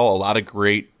basketball. A lot of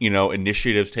great,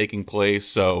 initiatives taking place.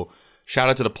 So shout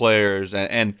out to the players.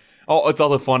 And it's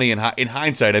also funny in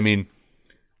hindsight.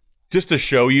 Just to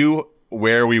show you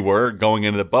where we were going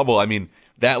into the bubble.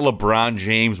 That LeBron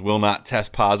James will not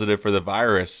test positive for the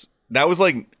virus. That was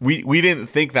like, we didn't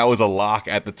think that was a lock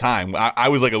at the time. I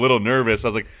was like a little nervous. I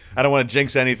was like, I don't want to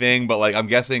jinx anything, but like, I'm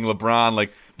guessing LeBron,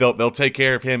 like they'll take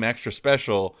care of him extra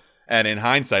special. And in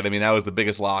hindsight, that was the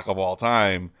biggest lock of all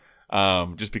time.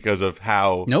 Just because of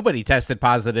how nobody tested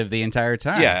positive the entire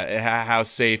time. Yeah. How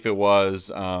safe it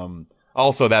was.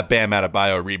 Also that Bam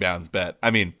Adebayo rebounds bet.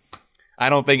 I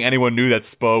don't think anyone knew that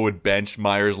Spo would bench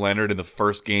Myers Leonard in the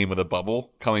first game of the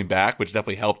bubble coming back, which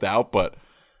definitely helped out, but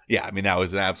yeah, that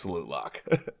was an absolute lock.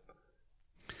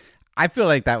 I feel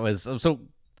like that was so.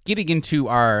 Getting into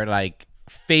our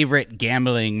favorite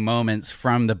gambling moments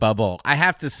from the bubble, I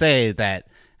have to say that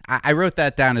I wrote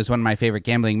that down as one of my favorite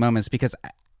gambling moments because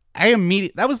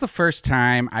that was the first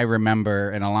time I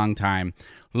remember in a long time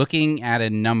looking at a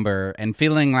number and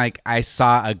feeling like I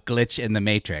saw a glitch in the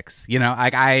Matrix.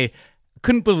 I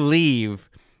couldn't believe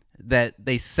that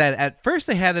they said at first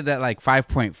they had it at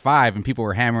 5.5 and people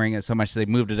were hammering it so much they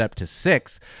moved it up to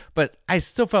 6, but I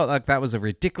still felt like that was a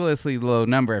ridiculously low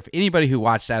number. If anybody who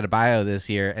watched Adebayo this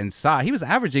year and saw he was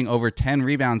averaging over 10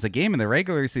 rebounds a game in the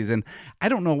regular season, I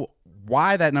don't know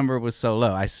why that number was so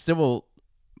low. I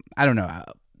don't know.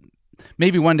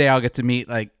 maybe one day I'll get to meet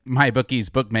like my bookie's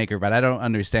bookmaker, but I don't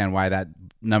understand why that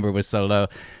number was so low.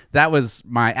 That was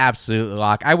my absolute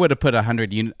lock. I would have put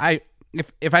 100 units.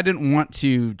 If I didn't want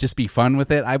to just be fun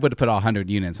with it, I would have put 100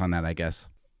 units on that, I guess.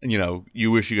 You know,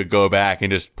 you wish you could go back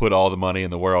and just put all the money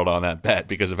in the world on that bet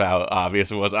because of how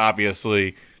obvious it was.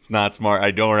 Obviously, it's not smart.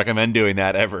 I don't recommend doing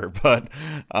that ever. But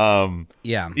I'll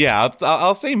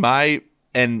say my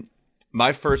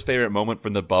first favorite moment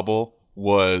from the bubble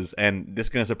was, and this is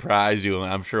gonna surprise you,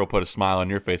 and I'm sure it'll put a smile on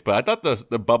your face. But I thought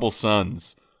the bubble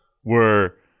Suns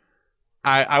were.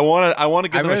 I want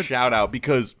to give them a shout out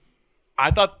because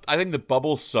I think the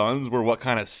bubble Suns were what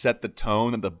kind of set the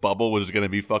tone that the bubble was going to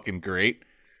be fucking great.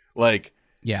 Like,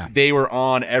 yeah, they were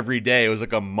on every day. It was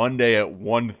like a Monday at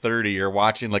 1:30. You're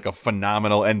watching like a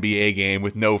phenomenal NBA game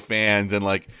with no fans, and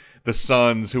like the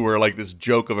Suns, who were like this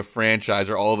joke of a franchise,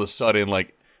 are all of a sudden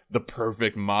like the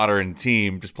perfect modern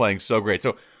team, just playing so great.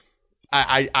 So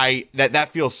I that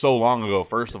feels so long ago.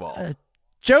 First of all,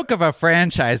 joke of a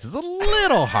franchise is a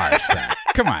little harsh.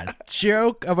 Come on,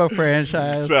 joke of a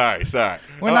franchise. Sorry.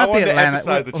 We're not the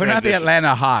Atlanta. We're not the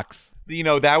Atlanta Hawks. You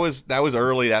know, that was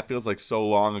early. That feels like so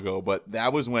long ago, but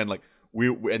that was when like we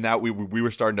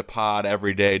were starting to pod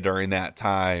every day during that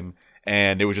time,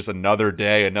 and it was just another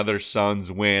day, another Suns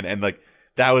win, and like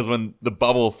that was when the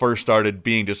bubble first started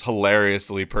being just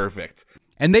hilariously perfect.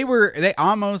 And they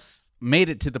almost made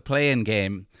it to the play-in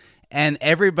game, and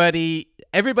everybody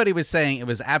was saying it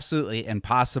was absolutely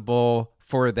impossible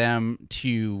for them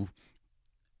to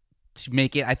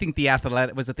make it. I think the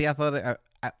Athletic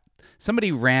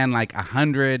somebody ran like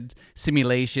 100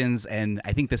 simulations, and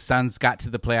I think the Suns got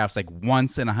to the playoffs like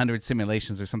once in 100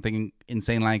 simulations or something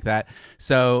insane like that.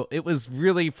 So it was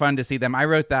really fun to see them. I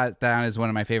wrote that down as one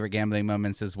of my favorite gambling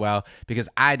moments as well, because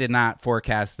I did not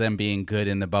forecast them being good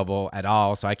in the bubble at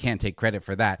all, so I can't take credit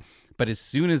for that. But as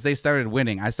soon as they started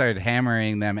winning, I started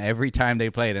hammering them every time they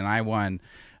played, and I won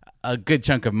a good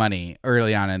chunk of money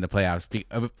early on in the playoffs,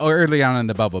 or early on in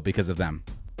the bubble, because of them.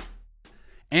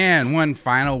 And one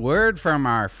final word from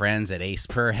our friends at Ace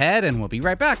Per Head, and we'll be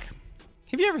right back.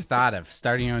 Have you ever thought of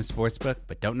starting your own sportsbook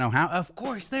but don't know how? Of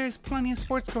course, there's plenty of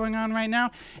sports going on right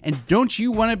now. And don't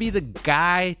you want to be the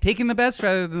guy taking the bets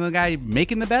rather than the guy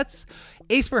making the bets?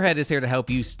 Ace Per Head is here to help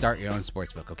you start your own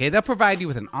sportsbook, okay? They'll provide you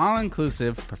with an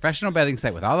all-inclusive professional betting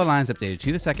site with all the lines updated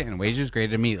to the second and wagers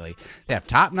graded immediately. They have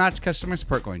top-notch customer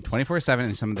support going 24/7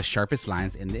 and some of the sharpest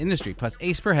lines in the industry. Plus,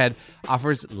 Ace Per Head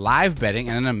offers live betting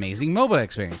and an amazing mobile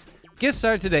experience. Get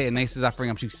started today, and Ace is offering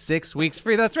up to 6 weeks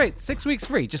free. That's right, 6 weeks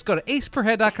free. Just go to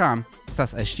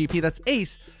aceperhead.com/SGP. That's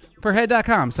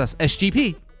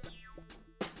aceperhead.com/SGP.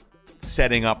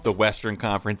 Setting up the Western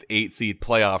Conference 8-seed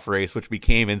playoff race, which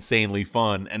became insanely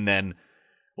fun. And then,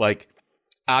 like,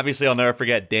 obviously I'll never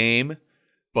forget Dame,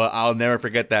 but I'll never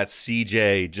forget that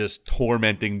CJ just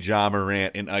tormenting Ja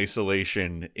Morant in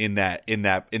isolation in that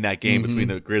game between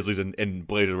the Grizzlies and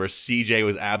Blazers, where CJ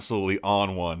was absolutely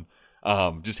on one.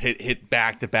 Just hit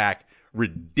back-to-back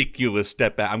ridiculous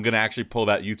step back. I'm going to actually pull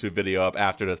that YouTube video up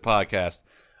after this podcast.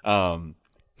 So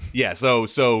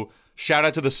shout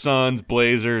out to the Suns,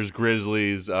 Blazers,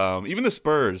 Grizzlies, even the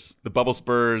Spurs, the bubble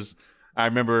Spurs. I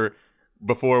remember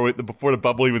before the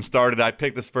bubble even started, I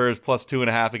picked the Spurs plus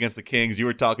 2.5 against the Kings. You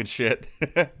were talking shit.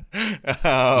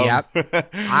 Yep.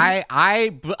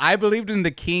 I believed in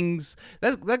the Kings.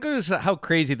 That goes to how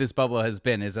crazy this bubble has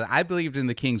been. Is that I believed in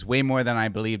the Kings way more than I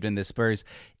believed in the Spurs.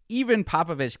 Even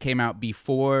Popovich came out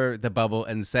before the bubble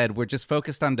and said, we're just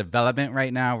focused on development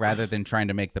right now rather than trying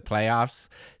to make the playoffs.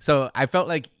 So I felt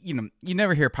like, you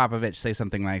never hear Popovich say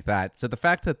something like that. So the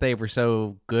fact that they were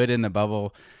so good in the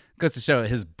bubble goes to show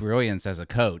his brilliance as a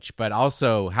coach, but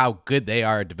also how good they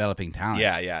are at developing talent.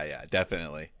 Yeah,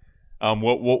 definitely.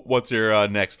 What's your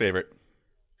next favorite?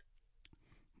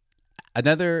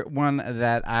 Another one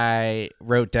that I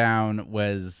wrote down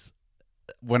was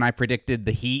when I predicted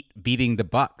the Heat beating the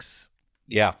Bucks.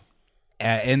 Yeah.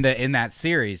 In that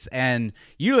series. And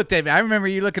you looked at me. I remember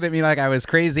you looking at me like I was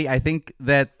crazy. I think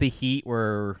that the Heat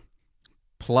were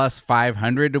plus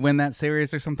 500 to win that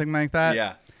series or something like that.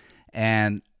 Yeah.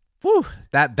 And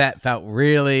that bet felt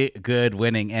really good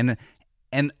winning. And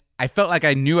I felt like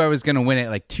I knew I was going to win it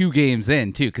like 2 games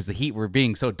in too, because the Heat were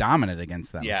being so dominant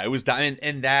against them. Yeah, it was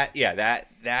and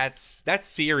that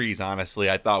series, honestly,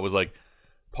 I thought was like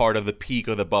part of the peak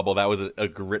of the bubble. That was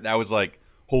that was like,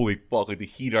 holy fuck, like the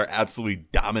Heat are absolutely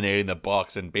dominating the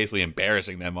Bucks and basically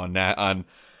embarrassing them on that,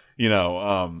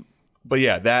 but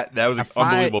yeah, that was an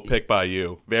unbelievable pick by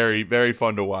you. Very, very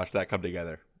fun to watch that come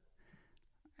together.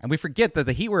 And we forget that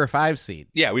the Heat were a 5 seed.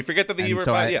 Yeah, we forget that the Heat were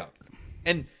 5. Yeah.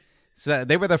 And so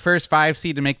they were the first 5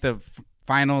 seed to make the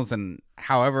finals, and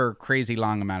however crazy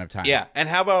long amount of time. Yeah, and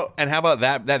how about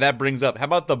that brings up, how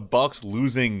about the Bucks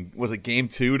losing, was it game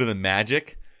 2 to the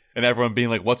Magic, and everyone being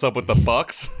like, what's up with the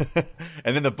Bucks?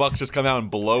 And then the Bucks just come out and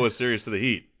blow a series to the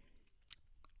Heat.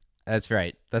 That's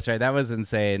right. That was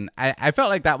insane. I felt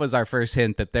like that was our first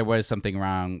hint that there was something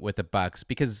wrong with the Bucks,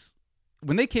 because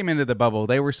when they came into the bubble,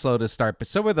 they were slow to start, but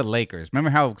so were the Lakers.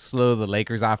 Remember how slow the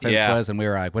Lakers offense was? And we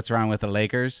were like, what's wrong with the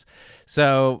Lakers?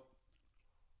 So,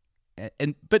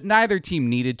 but neither team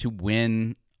needed to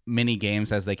win many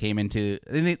games as they came into.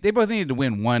 They both needed to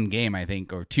win one game, I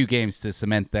think, or 2 games to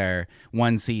cement their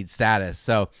 1 seed status.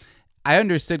 So I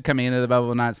understood coming into the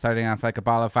bubble not starting off like a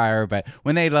ball of fire, but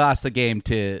when they lost the game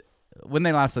to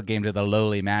the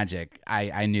lowly Magic,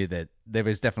 I knew that there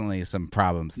was definitely some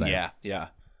problems there. Yeah.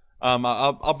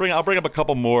 I'll bring up a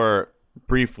couple more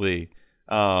briefly.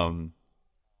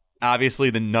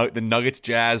 Obviously, the Nuggets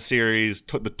Jazz series,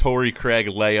 the Torrey Craig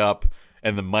layup,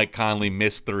 and the Mike Conley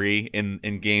missed 3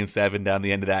 in Game 7 down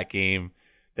the end of that game.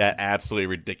 That absolutely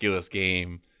ridiculous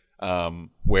game,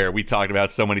 where we talked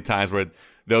about so many times where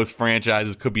those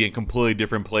franchises could be in completely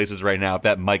different places right now if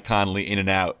that Mike Conley in and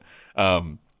out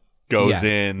goes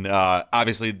in.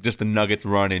 Obviously, just the Nuggets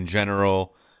run in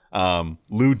general.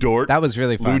 Lou Dort. That was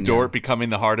really fun. Lou Dort becoming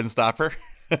the Harden stopper.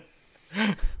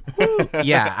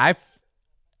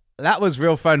 That was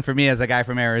real fun for me as a guy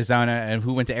from Arizona and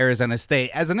who went to Arizona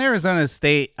State. As an Arizona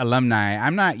State alumni,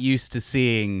 I'm not used to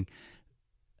seeing.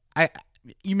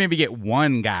 You maybe get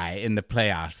one guy in the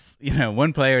playoffs,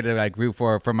 one player to like root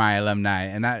for my alumni,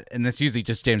 and that's usually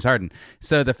just James Harden.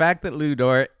 So the fact that Lou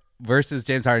Dort versus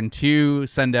James Harden, 2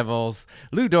 Sun Devils.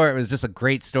 Lou Dort was just a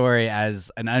great story as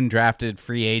an undrafted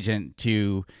free agent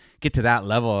to get to that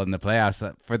level in the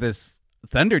playoffs for this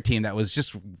Thunder team that was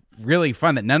just really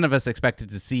fun, that none of us expected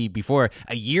to see before.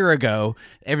 A year ago,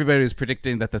 everybody was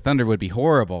predicting that the Thunder would be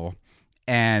horrible.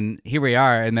 And here we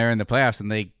are, and they're in the playoffs,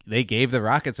 and they gave the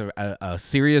Rockets a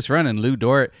serious run, and Lou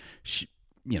Dort,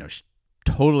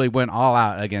 totally went all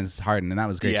out against Harden, and that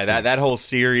was great. Yeah, that whole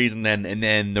series, and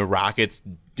then the Rockets,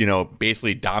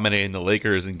 basically dominating the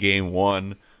Lakers in Game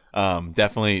 1.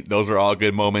 Definitely, those were all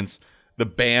good moments. The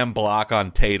Bam block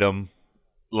on Tatum,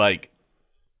 that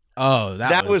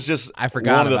was just I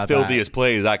forgot one of the about filthiest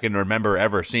plays I can remember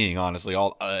ever seeing. Honestly,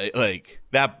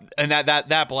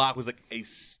 that block was like a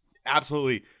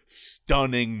absolutely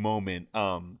stunning moment.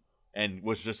 And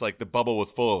was just like the bubble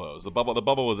was full of those. The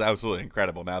bubble was absolutely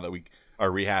incredible. Now that we are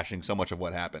rehashing so much of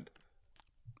what happened,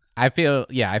 I feel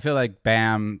like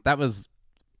Bam. That was,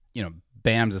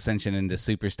 Bam's ascension into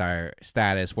superstar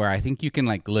status, where I think you can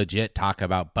like legit talk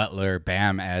about Butler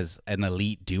Bam as an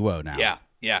elite duo now.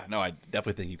 Yeah. No, I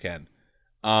definitely think you can.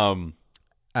 The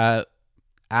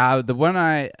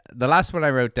last one I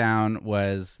wrote down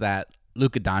was that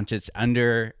Luka Doncic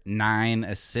under 9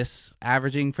 assists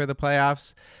averaging for the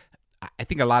playoffs. I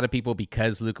think a lot of people,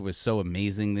 because Luka was so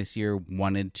amazing this year,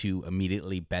 wanted to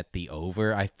immediately bet the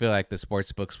over. I feel like the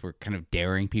sports books were kind of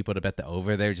daring people to bet the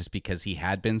over there just because he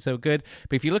had been so good.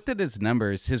 But if you looked at his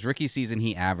numbers, his rookie season,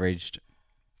 he averaged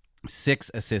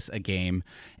 6 assists a game.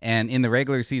 And in the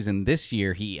regular season this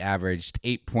year, he averaged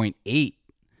 8.8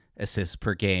 assists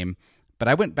per game. But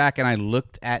I went back and I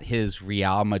looked at his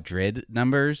Real Madrid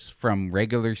numbers from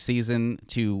regular season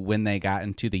to when they got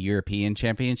into the European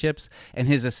Championships, and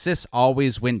his assists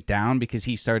always went down because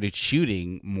he started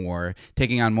shooting more,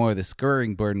 taking on more of the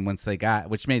scoring burden once they got,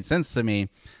 which made sense to me.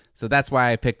 So that's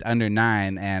why I picked under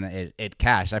 9, and it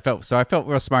cashed. I felt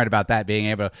real smart about that, being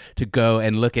able to go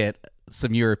and look at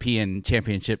some European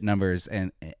Championship numbers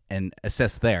and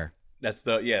assess there. That's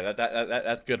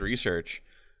that's good research.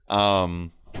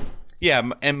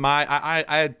 Yeah, and I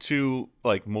had 2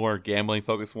 like more gambling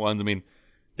focused ones. I mean,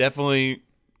 definitely,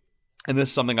 and this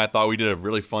is something I thought we did a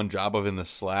really fun job of in the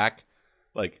Slack.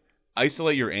 Like,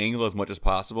 isolate your angle as much as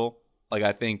possible. Like,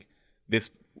 I think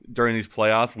during these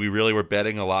playoffs, we really were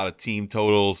betting a lot of team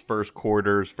totals, first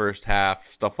quarters, first half,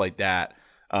 stuff like that.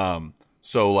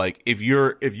 So like, if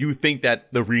you think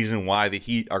that the reason why the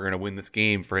Heat are going to win this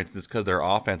game, for instance, because their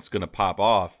offense is going to pop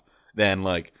off, then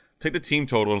like, take the team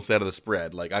total instead of the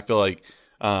spread. Like, I feel like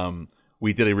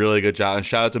we did a really good job. And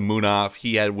shout out to Munaf.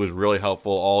 He was really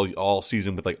helpful all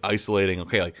season with like isolating.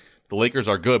 Okay, like the Lakers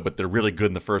are good, but they're really good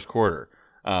in the first quarter.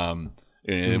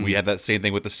 And we had that same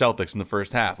thing with the Celtics in the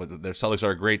first half. Their Celtics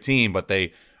are a great team, but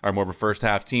they are more of a first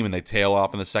half team, and they tail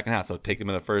off in the second half. So take them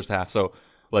in the first half. So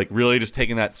like, really just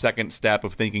taking that second step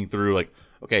of thinking through, like,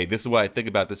 okay, this is what I think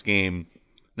about this game.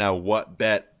 Now, what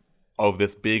bet of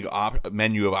this big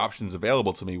menu of options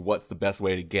available to me, what's the best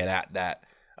way to get at that,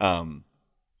 and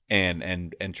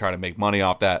try to make money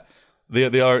off that.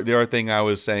 The other thing I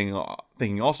was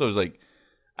thinking also is like,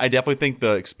 I definitely think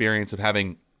the experience of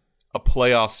having a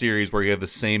playoff series where you have the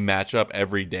same matchup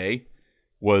every day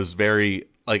was it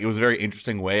was a very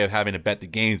interesting way of having to bet the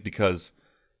games, because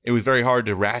it was very hard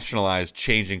to rationalize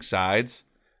changing sides.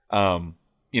 Like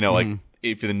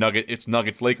if it's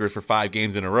Nuggets Lakers for 5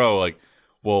 games in a row, like,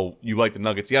 well, you like the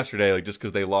Nuggets yesterday, like just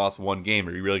because they lost one game,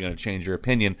 are you really going to change your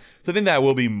opinion? So I think that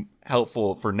will be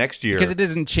helpful for next year, because it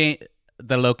doesn't change.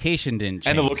 The location didn't change,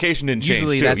 and the location didn't change.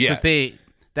 Usually, too. that's yeah. the thing.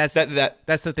 That's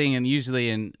the thing, and usually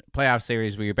in playoff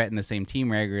series where you're betting the same team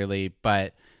regularly,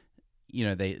 but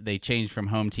they change from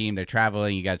home team, they're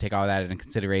traveling, you got to take all that into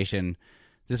consideration.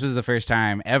 This was the first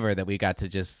time ever that we got to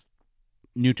just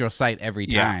neutral site every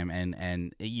time,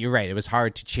 and you're right, it was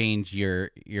hard to change your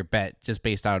bet just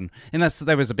based on, unless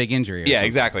there was a big injury. Yeah,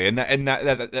 exactly, and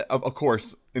that of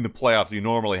course in the playoffs you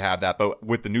normally have that, but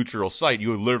with the neutral site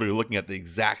you're literally looking at the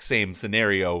exact same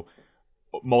scenario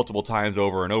multiple times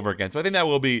over and over again. So I think that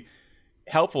will be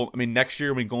helpful. I mean, next year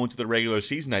when we go into the regular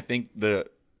season, I think the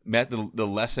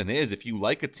lesson is, if you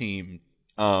like a team,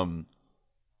 like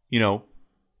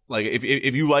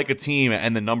if you like a team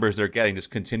and the numbers they're getting,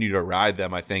 just continue to ride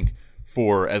them. I think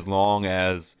for as long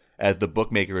as the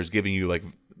bookmaker is giving you like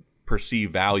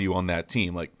perceived value on that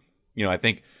team. Like, I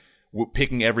think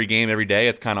picking every game every day,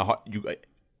 it's kind of hard.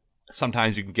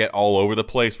 Sometimes you can get all over the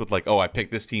place with like, oh, I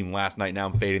picked this team last night, now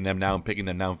I'm fading them, now I'm picking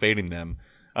them, now I'm fading them.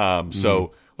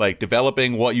 So like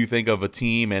developing what you think of a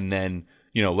team and then,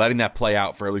 letting that play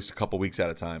out for at least a couple weeks at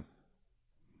a time.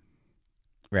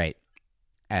 Right.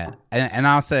 And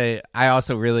I'll say I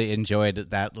also really enjoyed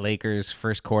that Lakers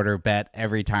first quarter bet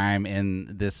every time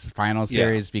in this final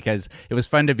series, because it was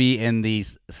fun to be in the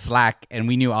Slack, and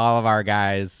we knew all of our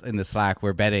guys in the Slack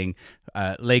were betting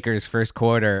Lakers first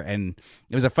quarter, and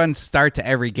it was a fun start to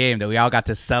every game that we all got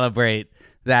to celebrate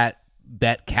that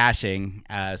bet cashing.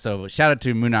 So shout out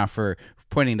to Munaf for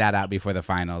pointing that out before the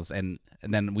finals, and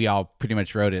then we all pretty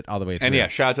much wrote it all the way through. And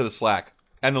shout out to the Slack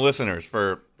and the listeners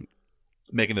for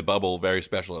making the bubble very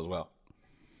special as well.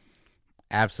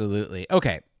 Absolutely.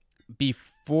 Okay.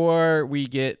 Before we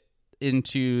get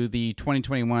into the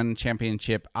 2021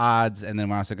 championship odds, and then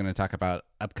we're also going to talk about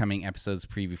upcoming episodes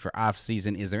preview for off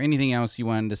season, is there anything else you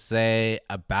wanted to say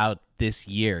about this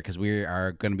year? Because we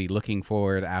are going to be looking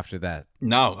forward after that.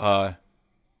 No,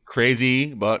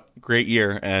 crazy, but great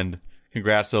year. And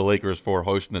congrats to the Lakers for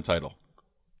hosting the title.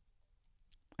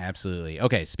 Absolutely.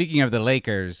 Okay, speaking of the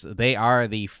Lakers, they are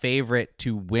the favorite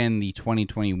to win the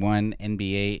 2021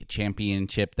 NBA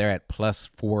championship. They're at plus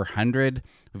 400.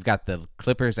 We've got the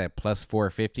Clippers at plus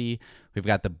 450. We've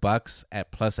got the Bucks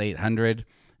at plus 800.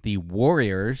 The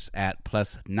Warriors at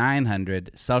plus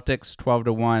 900. Celtics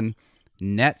 12-1.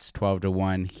 Nets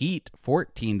 12-1. Heat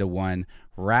 14-1.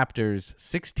 Raptors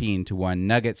 16-1.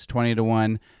 Nuggets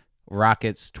 20-1.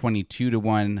 Rockets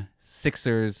 22-1.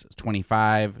 Sixers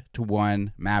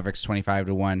 25-1, Mavericks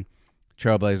 25-1,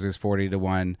 Trailblazers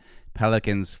 40-1,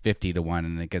 Pelicans 50-1,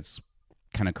 and it gets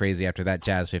kind of crazy after that.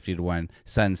 Jazz 50-1,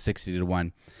 Suns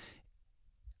 60-1.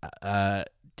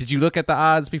 Did you look at the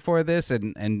odds before this,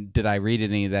 and did I read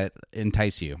any that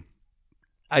entice you?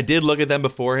 I did look at them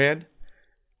beforehand.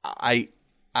 I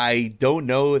don't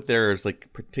know if there's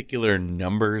like particular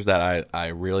numbers that I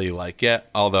really like yet.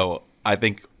 Although I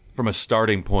think from a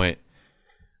starting point,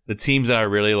 the teams that I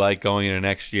really like going into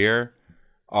next year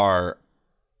are,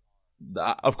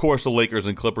 of course, the Lakers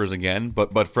and Clippers again.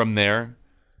 But from there,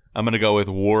 I'm going to go with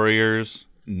Warriors,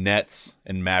 Nets,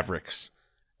 and Mavericks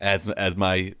as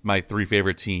my 3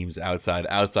 favorite teams outside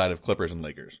of Clippers and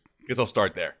Lakers. I guess I'll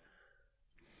start there.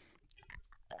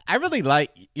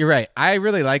 You're right. I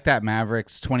really like that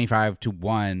Mavericks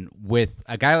 25-1 with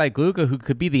a guy like Luka who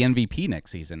could be the MVP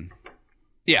next season.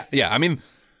 Yeah. I mean,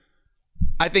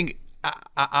 I think.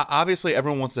 Obviously,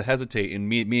 everyone wants to hesitate, and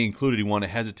me included. You want to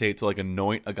hesitate to like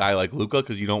anoint a guy like Luka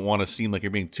because you don't want to seem like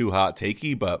you're being too hot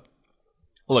takey. But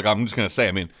look, I'm just gonna say,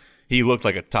 I mean, he looked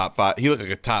like a top 5. He looked like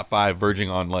a top 5,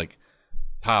 verging on like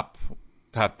top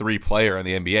 3 player in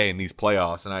the NBA in these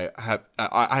playoffs. And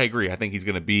I agree. I think he's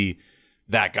gonna be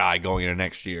that guy going into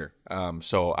next year.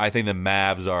 So I think the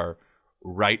Mavs are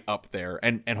right up there,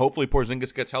 and hopefully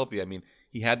Porzingis gets healthy. I mean,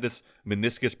 he had this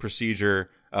meniscus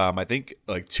procedure. I think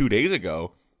like 2 days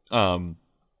ago,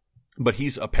 but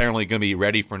he's apparently going to be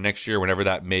ready for next year whenever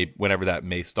that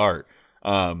may start.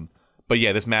 But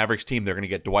yeah, this Mavericks team, they're going to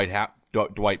get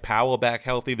Dwight Powell back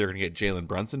healthy. They're going to get Jalen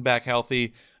Brunson back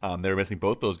healthy. They're missing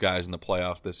both those guys in the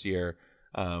playoffs this year.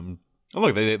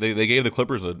 Look, they gave the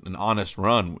Clippers an honest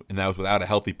run, and that was without a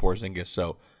healthy Porzingis.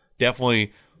 So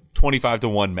definitely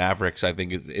 25-1 Mavericks, I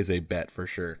think is a bet for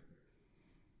sure.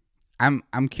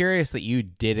 I'm curious that you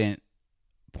didn't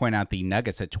point out the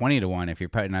Nuggets at 20-1 if you're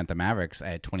putting out the Mavericks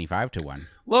at 25-1.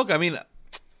 Look, I mean,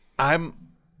 I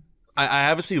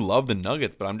obviously love the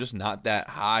Nuggets, but I'm just not that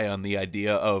high on the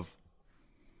idea of,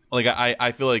 like,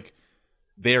 I feel like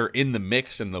they're in the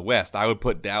mix in the West. I would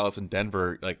put Dallas and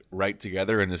Denver like right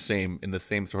together in the same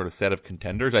sort of set of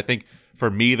contenders. I think for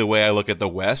me, the way I look at the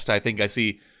West, I think I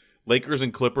see Lakers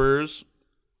and Clippers,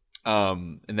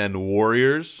 and then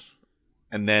Warriors,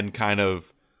 and then kind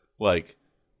of like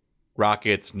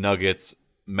Rockets, Nuggets,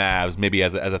 Mavs, maybe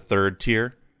as a third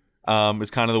tier,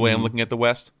 is kind of the way I'm looking at the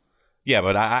West. Yeah,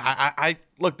 but I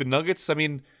look, the Nuggets, I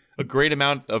mean, a great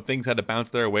amount of things had to bounce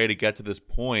their way to get to this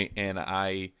point, and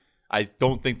I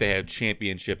don't think they have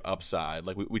championship upside.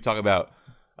 Like we talk about,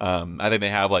 I think they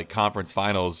have like conference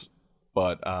finals,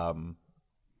 but I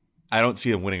don't see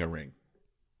them winning a ring.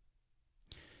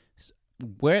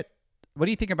 What do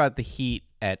you think about the Heat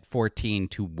at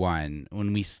 14-1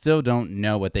 when we still don't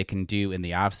know what they can do in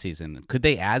the offseason? Could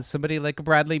they add somebody like a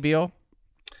Bradley Beal?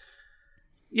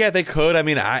 Yeah, they could. I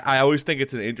mean, I always think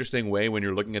it's an interesting way when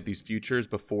you're looking at these futures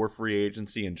before free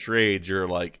agency and trades. You're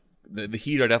like, the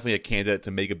Heat are definitely a candidate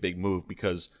to make a big move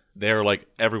because they're like,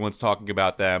 everyone's talking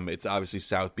about them. It's obviously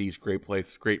South Beach, great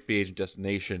place, great free agent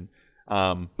destination.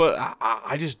 But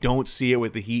I just don't see it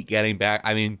with the Heat getting back.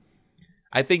 I mean,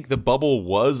 I think the bubble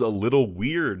was a little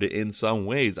weird in some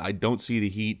ways. I don't see the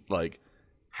Heat like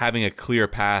having a clear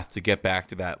path to get back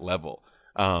to that level.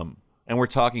 And we're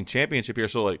talking championship here,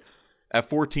 so like at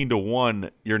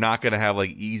 14-1, you're not going to have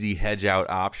like easy hedge out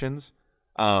options.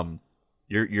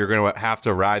 You're going to have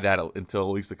to ride that until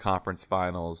at least the conference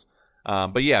finals.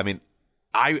 But yeah, I mean,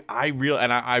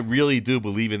 I really do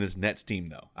believe in this Nets team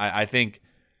though. I think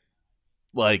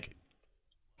like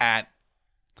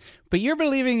But you're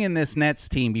believing in this Nets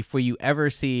team before you ever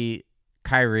see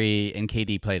Kyrie and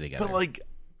KD play together. But like,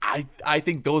 I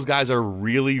think those guys are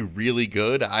really, really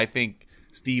good. I think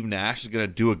Steve Nash is going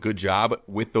to do a good job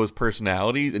with those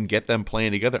personalities and get them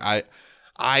playing together.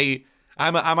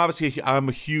 I'm obviously I'm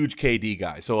a huge KD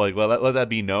guy, so like let that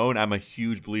be known. I'm a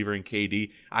huge believer in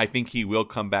KD. I think he will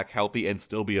come back healthy and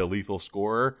still be a lethal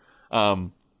scorer.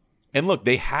 And look,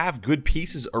 they have good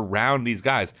pieces around these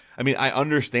guys. I mean, I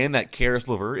understand that Karis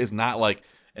LeVert is not like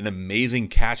an amazing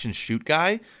catch and shoot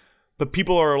guy, but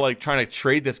people are like trying to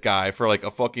trade this guy for like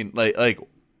a fucking like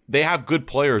they have good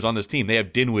players on this team. They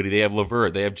have Dinwiddie, they have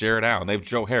LeVert, they have Jared Allen, they have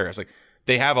Joe Harris. Like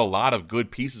they have a lot of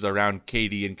good pieces around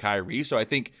KD and Kyrie. So I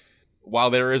think while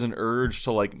there is an urge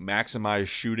to like maximize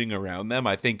shooting around them,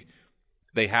 I think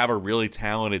they have a really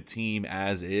talented team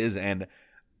as is, and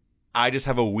I just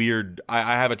have I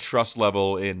have a trust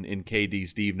level in KD,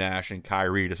 Steve Nash, and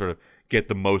Kyrie to sort of get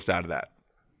the most out of that.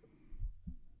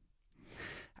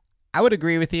 I would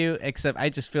agree with you, except I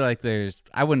just feel like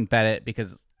I wouldn't bet it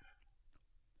because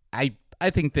I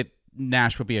think that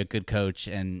Nash will be a good coach,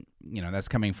 and you know that's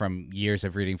coming from years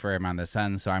of rooting for him on the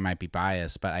Suns, so I might be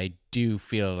biased, but I do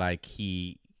feel like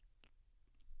his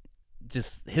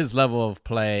level of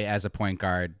play as a point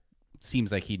guard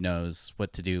seems like he knows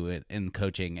what to do in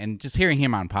coaching, and just hearing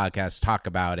him on podcasts talk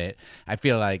about it, I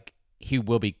feel like he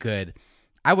will be good.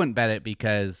 I wouldn't bet it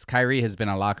because Kyrie has been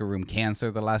a locker room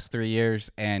cancer the last 3 years,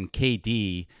 and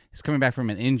KD is coming back from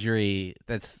an injury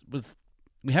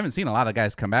we haven't seen a lot of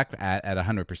guys come back at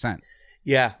 100%.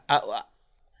 Yeah,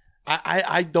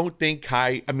 I don't think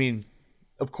I mean,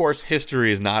 of course,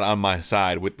 history is not on my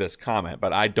side with this comment,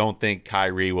 but I don't think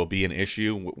Kyrie will be an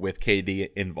issue with KD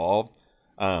involved.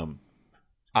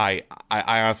 I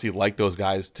honestly like those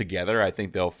guys together. I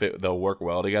think they'll work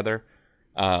well together.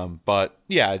 But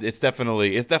yeah, it's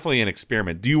definitely an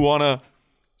experiment.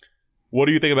 What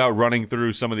do you think about running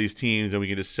through some of these teams, and we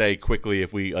can just say quickly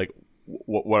if we like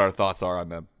what our thoughts are on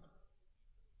them,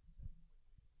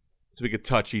 so we could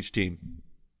touch each team.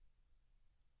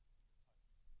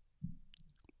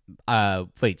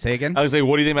 Wait, say again? I was saying,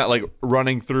 what do you think about like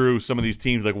running through some of these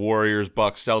teams like Warriors,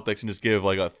 Bucks, Celtics, and just give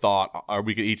like a thought, or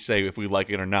we could each say if we like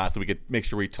it or not, so we could make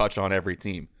sure we touch on every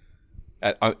team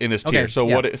in this tier. So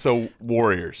yeah. So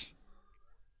Warriors.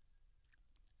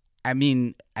 I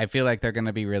mean, I feel like they're going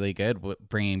to be really good with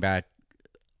bringing back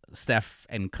Steph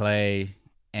and Clay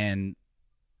and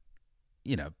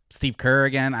Steve Kerr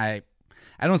again. I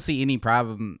don't see any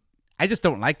problem. I just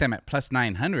don't like them at plus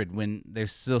 900 when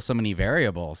there's still so many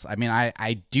variables. I mean,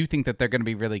 I do think that they're going to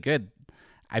be really good.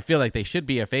 I feel like they should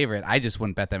be a favorite. I just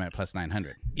wouldn't bet them at plus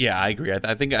 900. Yeah, I agree.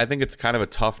 I think it's kind of a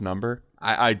tough number.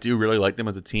 I do really like them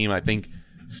as a team. I think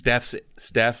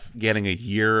Steph getting a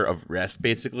year of rest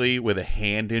basically with a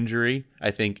hand injury,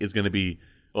 I think is going to be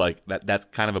like that's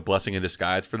kind of a blessing in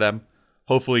disguise for them.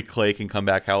 Hopefully Clay can come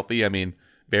back healthy. I mean,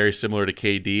 very similar to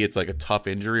KD, it's like a tough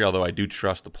injury, although I do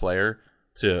trust the player.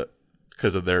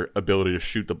 because of their ability to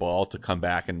shoot the ball to come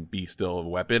back and be still a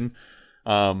weapon.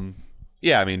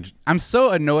 Yeah, I mean, I'm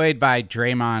so annoyed by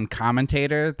Draymond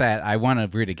commentator that I want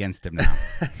to root against him now.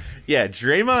 yeah,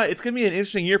 Draymond. It's gonna be an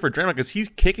interesting year for Draymond because he's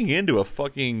kicking into a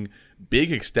fucking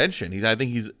big extension. I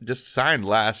think he's just signed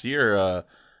last year.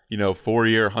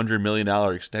 4-year, $100 million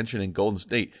extension in Golden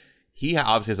State. He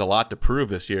obviously has a lot to prove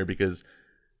this year because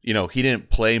he didn't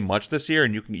play much this year,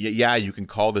 and you can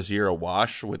call this year a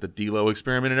wash with the D'Lo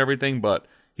experiment and everything, but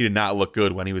he did not look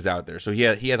good when he was out there. So he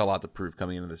has a lot to prove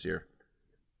coming into this year.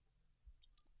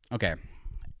 Okay.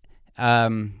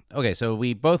 So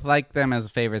we both like them as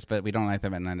favorites, but we don't like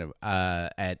them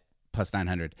at plus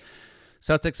 900.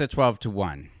 Celtics at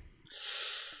 12-1.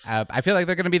 I feel like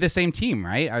they're going to be the same team,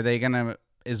 right? Are they going to?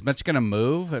 Is much going to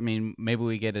move? I mean, maybe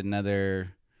we get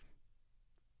another,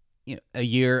 a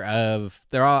year of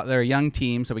they're a young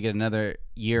team, so we get another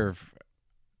year of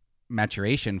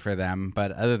maturation for them.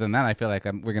 But other than that, I feel like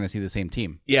we're going to see the same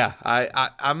team. Yeah,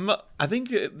 I think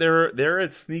they're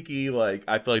a sneaky, like,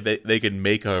 I feel like they can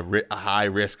make a high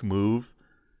risk move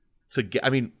to get. I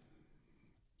mean,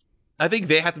 I think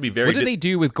they have to be very. What did they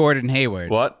do with Gordon Hayward?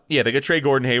 What? Yeah, they could trade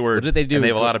Gordon Hayward. What did they do? And they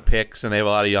have a lot of picks and they have a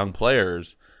lot of young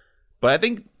players. But I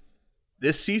think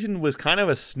this season was kind of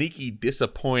a sneaky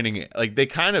disappointing. Like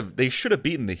they should have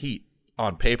beaten the Heat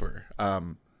on paper,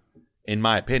 in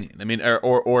my opinion. I mean,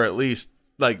 or at least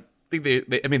like I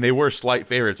think they were slight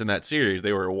favorites in that series.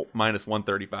 They were minus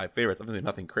 135 favorites. I think they're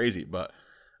nothing crazy, but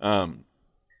I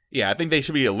think they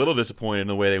should be a little disappointed in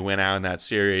the way they went out in that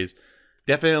series.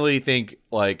 Definitely think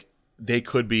like they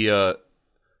could be a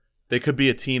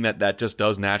team that just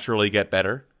does naturally get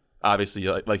better. Obviously,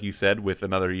 like you said, with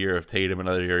another year of Tatum,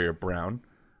 another year of Brown,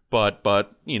 but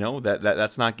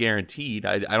that's not guaranteed.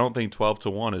 I don't think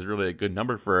 12-1 is really a good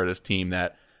number for this team.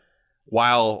 That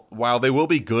while they will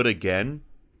be good again,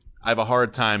 I have a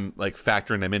hard time like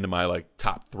factoring them into my like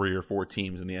top 3 or 4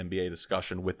 teams in the NBA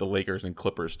discussion with the Lakers and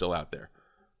Clippers still out there.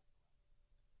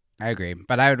 I agree,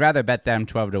 but I would rather bet them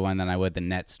 12-1 than I would the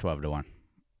Nets 12-1.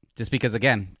 Just because,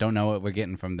 again, don't know what we're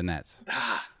getting from the Nets.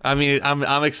 I mean,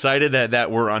 I'm excited that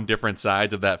we're on different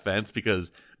sides of that fence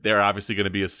because they're obviously going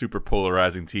to be a super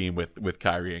polarizing team with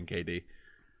Kyrie and KD.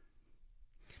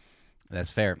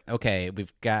 That's fair. Okay,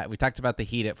 we talked about the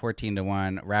Heat at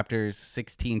 14-1, Raptors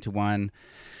 16-1.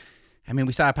 I mean,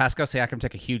 we saw Pascal Siakam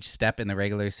take a huge step in the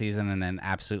regular season and then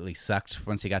absolutely sucked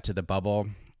once he got to the bubble.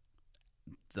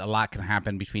 A lot can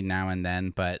happen between now and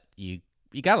then, but you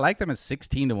got to like them at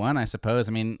 16-1, I suppose.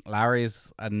 I mean,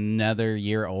 Lowry's another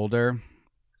year older.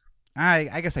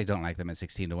 I guess I don't like them at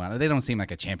 16-1. They don't seem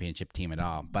like a championship team at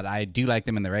all, but I do like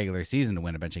them in the regular season to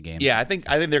win a bunch of games. Yeah, I think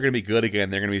they're going to be good again.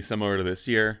 They're going to be similar to this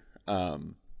year. I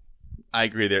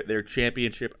agree. Their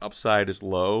championship upside is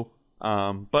low,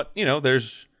 but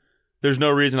there's no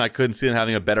reason I couldn't see them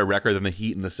having a better record than the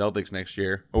Heat and the Celtics next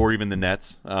year, or even the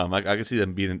Nets. I could see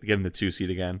them getting the 2 seed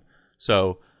again.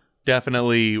 So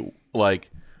definitely. Like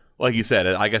you said,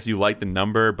 I guess you like the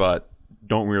number, but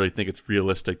don't really think it's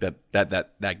realistic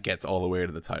that gets all the way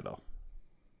to the title.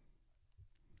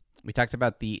 We talked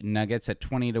about the Nuggets at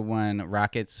 20-1,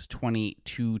 Rockets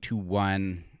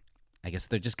 22-1. I guess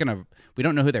they're just gonna. We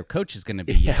don't know who their coach is gonna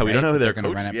be. Yeah, yet, we don't know who they're they're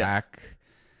gonna run it back.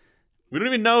 We don't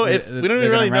even know if we don't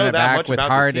even really know that much with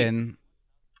about Harden. This team.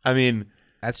 I mean,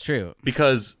 that's true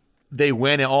because they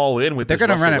went all in with. They're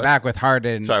gonna run it back with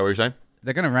Harden. Sorry, what were you saying?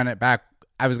 They're gonna run it back.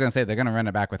 I was going to say they're going to run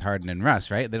it back with Harden and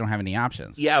Russ, right? They don't have any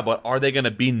options. Yeah, but are they going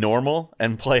to be normal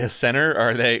and play a center? Or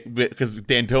are they, because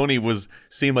D'Antoni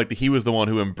seemed like he was the one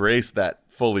who embraced that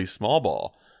fully small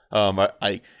ball.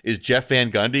 Is Jeff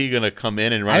Van Gundy going to come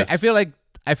in and run? I feel like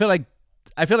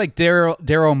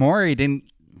Daryl Morey didn't.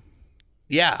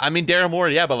 Yeah, I mean Daryl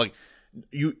Morey. Yeah, but like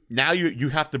you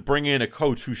have to bring in a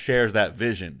coach who shares that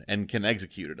vision and can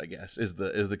execute it. I guess is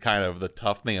the kind of the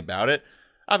tough thing about it.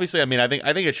 Obviously, I mean, I think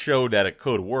it showed that it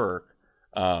could work.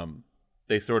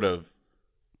 They sort of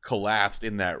collapsed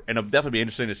in that, and it'll definitely be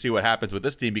interesting to see what happens with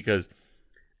this team because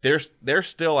they're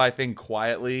still, I think,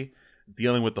 quietly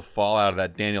dealing with the fallout of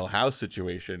that Daniel House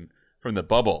situation from the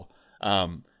bubble.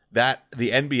 That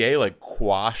the NBA like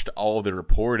quashed all of the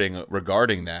reporting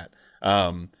regarding that,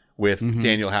 with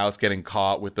Daniel House getting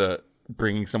caught with the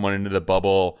bringing someone into the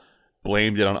bubble,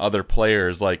 blamed it on other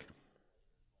players, like.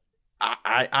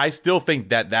 I still think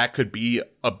that could be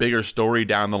a bigger story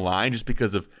down the line just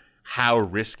because of how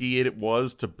risky it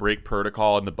was to break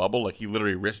protocol in the bubble. Like, he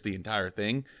literally risked the entire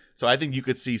thing. So I think you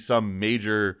could see some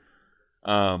major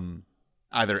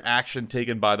either action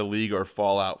taken by the league or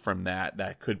fallout from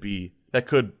that could be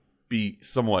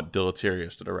somewhat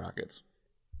deleterious to the Rockets.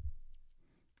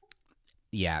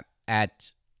 Yeah.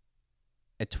 At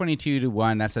At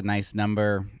 22-1, that's a nice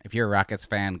number. If you're a Rockets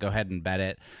fan, go ahead and bet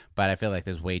it. But I feel like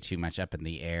there's way too much up in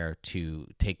the air to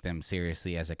take them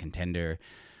seriously as a contender.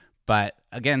 But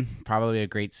again, probably a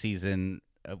great season,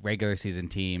 a regular season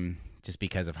team, just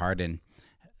because of Harden.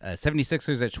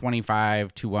 76ers at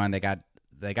 25-1.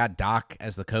 They got Doc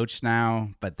as the coach now,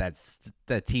 but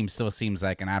that team still seems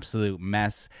like an absolute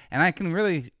mess. And I can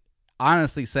really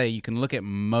honestly say you can look at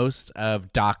most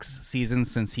of Doc's seasons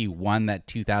since he won that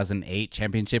 2008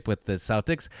 championship with the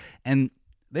Celtics, and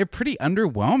they're pretty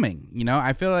underwhelming.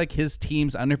 I feel like his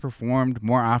teams underperformed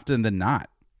more often than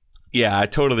not. Yeah, I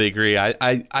totally agree.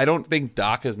 I don't think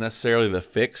Doc is necessarily the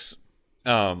fix.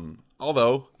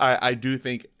 Although I do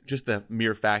think just the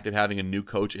mere fact of having a new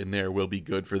coach in there will be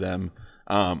good for them.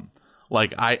 I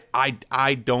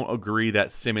don't agree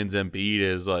that Simmons and Embiid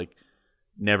is like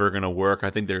never going to work. I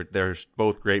think they're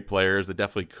both great players that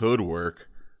definitely could work.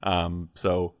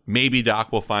 So maybe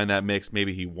Doc will find that mix.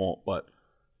 Maybe he won't. But,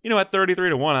 at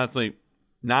 33-1, that's like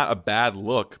not a bad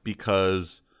look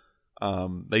because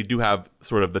they do have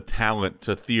sort of the talent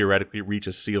to theoretically reach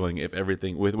a ceiling if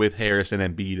everything with Harris and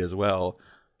Embiid as well.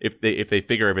 If they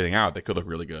figure everything out, they could look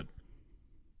really good.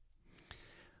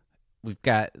 We've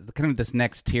got kind of this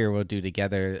next tier we'll do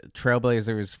together.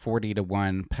 Trailblazers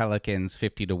 40-1, Pelicans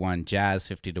 50-1, Jazz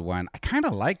 50-1. I kind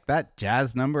of like that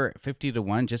Jazz number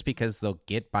 50-1 just because they'll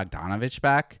get Bogdanovich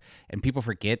back, and people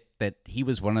forget that he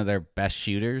was one of their best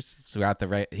shooters throughout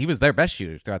he was their best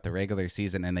shooter throughout the regular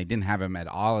season, and they didn't have him at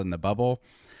all in the bubble.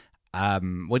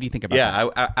 What do you think about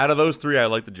that? Yeah, out of those three, I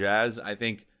like the Jazz. I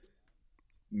think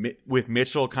with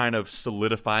Mitchell kind of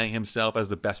solidifying himself as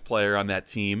the best player on that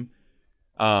team,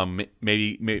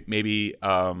 maybe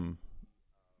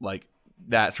like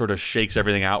that sort of shakes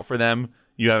everything out for them.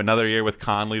 You have another year with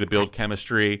Conley to build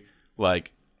chemistry.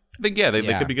 Like, I think,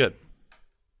 they could be good.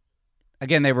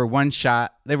 Again, they were one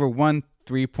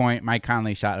 3-point Mike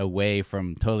Conley shot away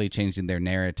from totally changing their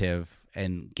narrative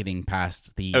and getting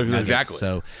past the Nuggets. Exactly.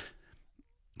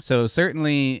 So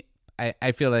certainly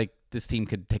I feel like this team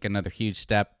could take another huge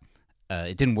step.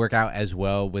 It didn't work out as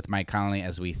well with Mike Conley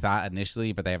as we thought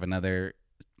initially, but they have another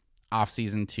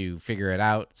offseason to figure it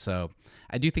out. So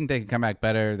I do think they can come back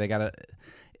better.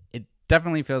 It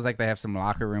definitely feels like they have some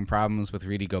locker room problems with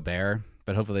Rudy Gobert,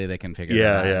 but hopefully they can figure it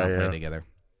out and play together.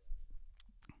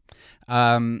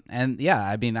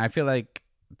 I feel like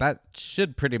that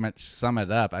should pretty much sum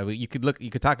it up. You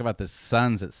could talk about the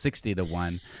Suns at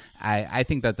 60-1. I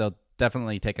think that they'll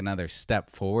definitely take another step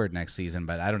forward next season,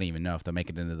 but I don't even know if they'll make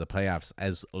it into the playoffs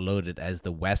as loaded as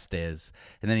the West is.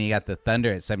 And then you got the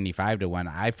Thunder at 75-1.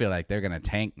 I feel like they're going to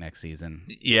tank next season.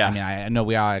 Yeah. I mean, I know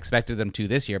we all expected them to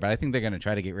this year, but I think they're going to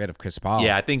try to get rid of Chris Paul.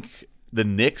 Yeah, I think the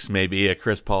Knicks may be a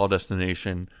Chris Paul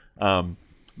destination. But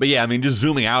yeah, I mean, just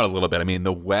zooming out a little bit, I mean,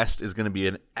 the West is going to be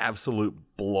an absolute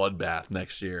bloodbath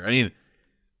next year. I mean,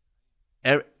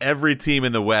 every team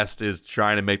in the West is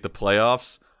trying to make the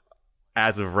playoffs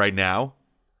as of right now.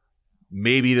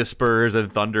 Maybe the Spurs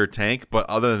and Thunder tank, but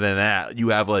other than that, you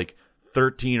have like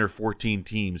 13 or 14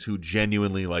 teams who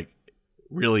genuinely like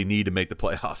really need to make the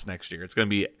playoffs next year. It's going to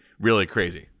be really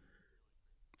crazy.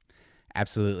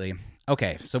 Absolutely.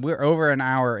 Okay, so we're over an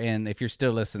hour in. If you're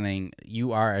still listening,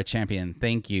 you are a champion.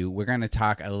 Thank you. We're going to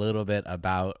talk a little bit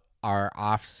about our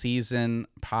off-season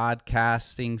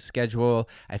podcasting schedule.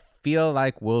 I feel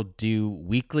like we'll do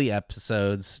weekly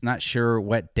episodes. Not sure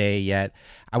what day yet.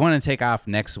 I want to take off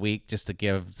next week just to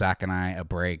give Zach and I a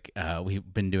break. We've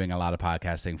been doing a lot of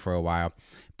podcasting for a while,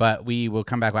 but we will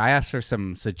come back. I asked for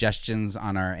some suggestions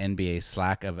on our NBA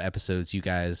Slack of episodes you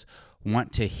guys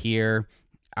want to hear.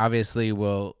 Obviously,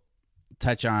 we'll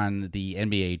touch on the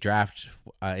NBA draft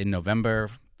in November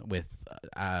with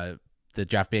the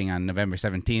draft being on November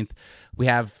 17th. We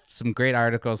have some great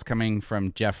articles coming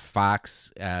from Jeff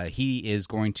Fox. He is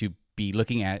going to be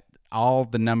looking at all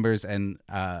the numbers and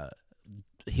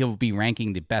he'll be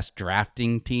ranking the best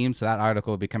drafting teams. So that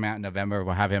article will be coming out in November.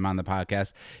 We'll have him on the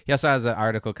podcast. He also has an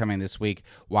article coming this week,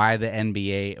 why the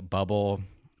NBA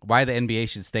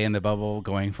should stay in the bubble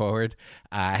going forward.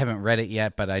 I haven't read it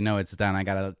yet, but I know it's done. I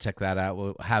got to check that out.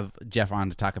 We'll have Jeff on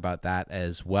to talk about that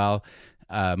as well.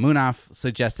 Munaf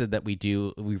suggested that we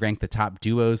rank the top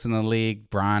duos in the league: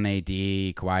 Bron, AD,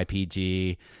 Kawhi,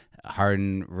 PG,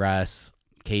 Harden, Russ,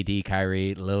 KD,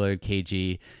 Kyrie, Lillard,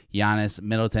 KG, Giannis,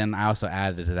 Middleton. I also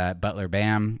added to that Butler,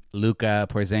 Bam, Luka,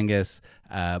 Porzingis,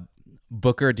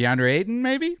 Booker, DeAndre Ayton,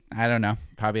 maybe? I don't know.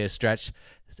 Probably a stretch.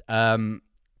 And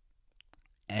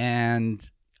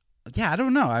yeah, I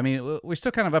don't know. I mean, we're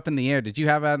still kind of up in the air. Did you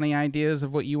have any ideas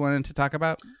of what you wanted to talk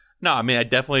about? No, I mean, I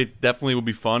definitely would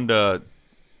be fun to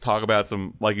talk about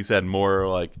some, like you said, more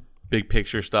like big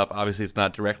picture stuff. Obviously, it's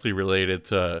not directly related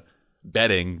to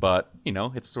betting, but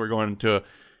we're going into an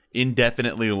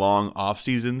indefinitely long off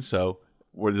season, so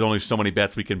there's only so many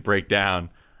bets we can break down.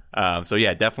 So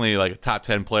yeah, definitely like top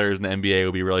 10 players in the NBA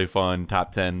would be really fun.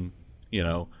 Top 10,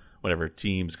 whatever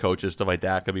teams, coaches, stuff like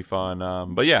that could be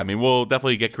fun. But yeah, I mean, we'll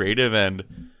definitely get creative, and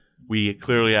we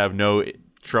clearly have no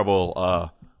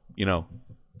trouble,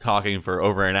 talking for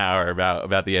over an hour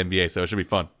about the NBA. So it should be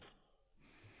fun.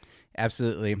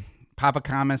 Absolutely. Papa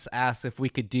Kamas asked if we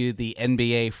could do the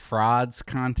NBA frauds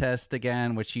contest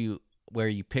again, where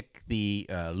you pick the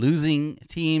losing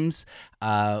teams.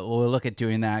 We'll look at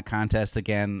doing that contest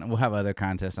again. We'll have other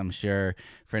contests, I'm sure,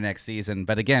 for next season.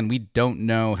 But again, we don't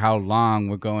know how long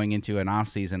we're going into an off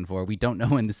season for. We don't know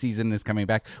when the season is coming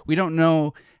back. We don't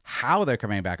know how they're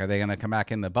coming back. Are they going to come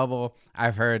back in the bubble?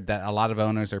 I've heard that a lot of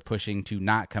owners are pushing to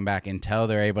not come back until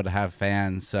they're able to have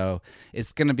fans. So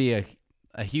it's going to be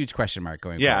a huge question mark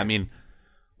going forward. Yeah, I mean,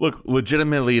 look,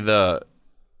 legitimately the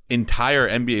entire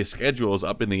NBA schedule is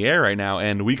up in the air right now,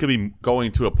 and we could be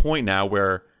going to a point now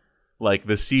where like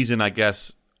the season, I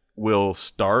guess, will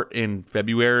start in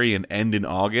February and end in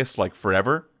August, like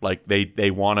forever. Like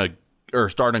they want to, or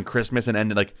start on Christmas and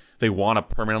end, like they want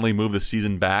to permanently move the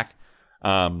season back.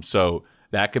 So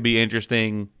that could be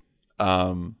interesting.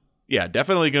 Yeah,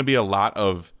 definitely going to be a lot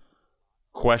of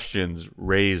questions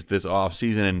raised this off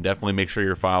season, and definitely make sure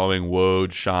you're following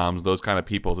Woj, Shams, those kind of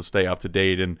people to stay up to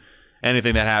date. And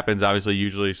anything that happens, obviously,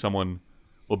 usually someone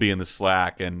will be in the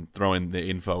Slack and throwing the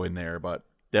info in there, but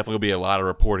definitely will be a lot of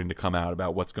reporting to come out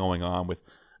about what's going on with.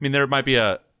 I mean, there might be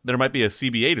a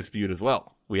CBA dispute as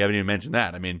well. We haven't even mentioned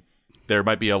that. I mean, there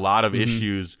might be a lot of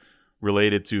issues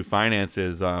related to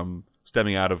finances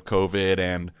stemming out of COVID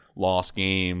and lost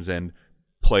games and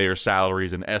player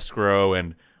salaries and escrow,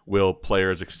 and will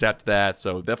players accept that?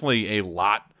 So definitely a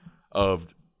lot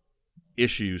of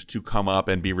issues to come up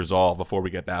and be resolved before we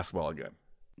get basketball again.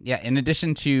 Yeah, in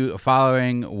addition to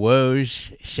following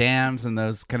Woj, Shams, and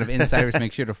those kind of insiders,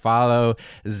 make sure to follow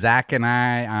Zach and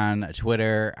I on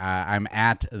Twitter. I'm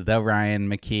at the Ryan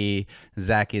McKee.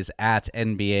 Zach is at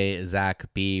NBA Zach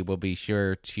B. We'll be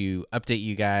sure to update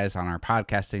you guys on our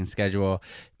podcasting schedule.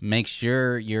 Make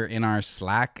sure you're in our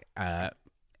Slack,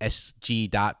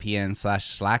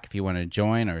 sg.pn/Slack if you want to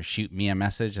join, or shoot me a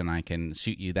message and I can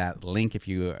shoot you that link if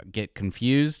you get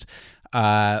confused.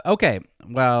 Okay,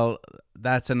 well,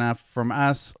 that's enough from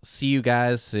us. See you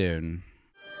guys soon.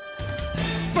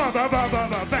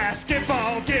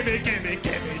 Basketball, gimme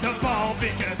the ball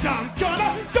because I'm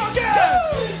gonna dunk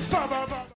it!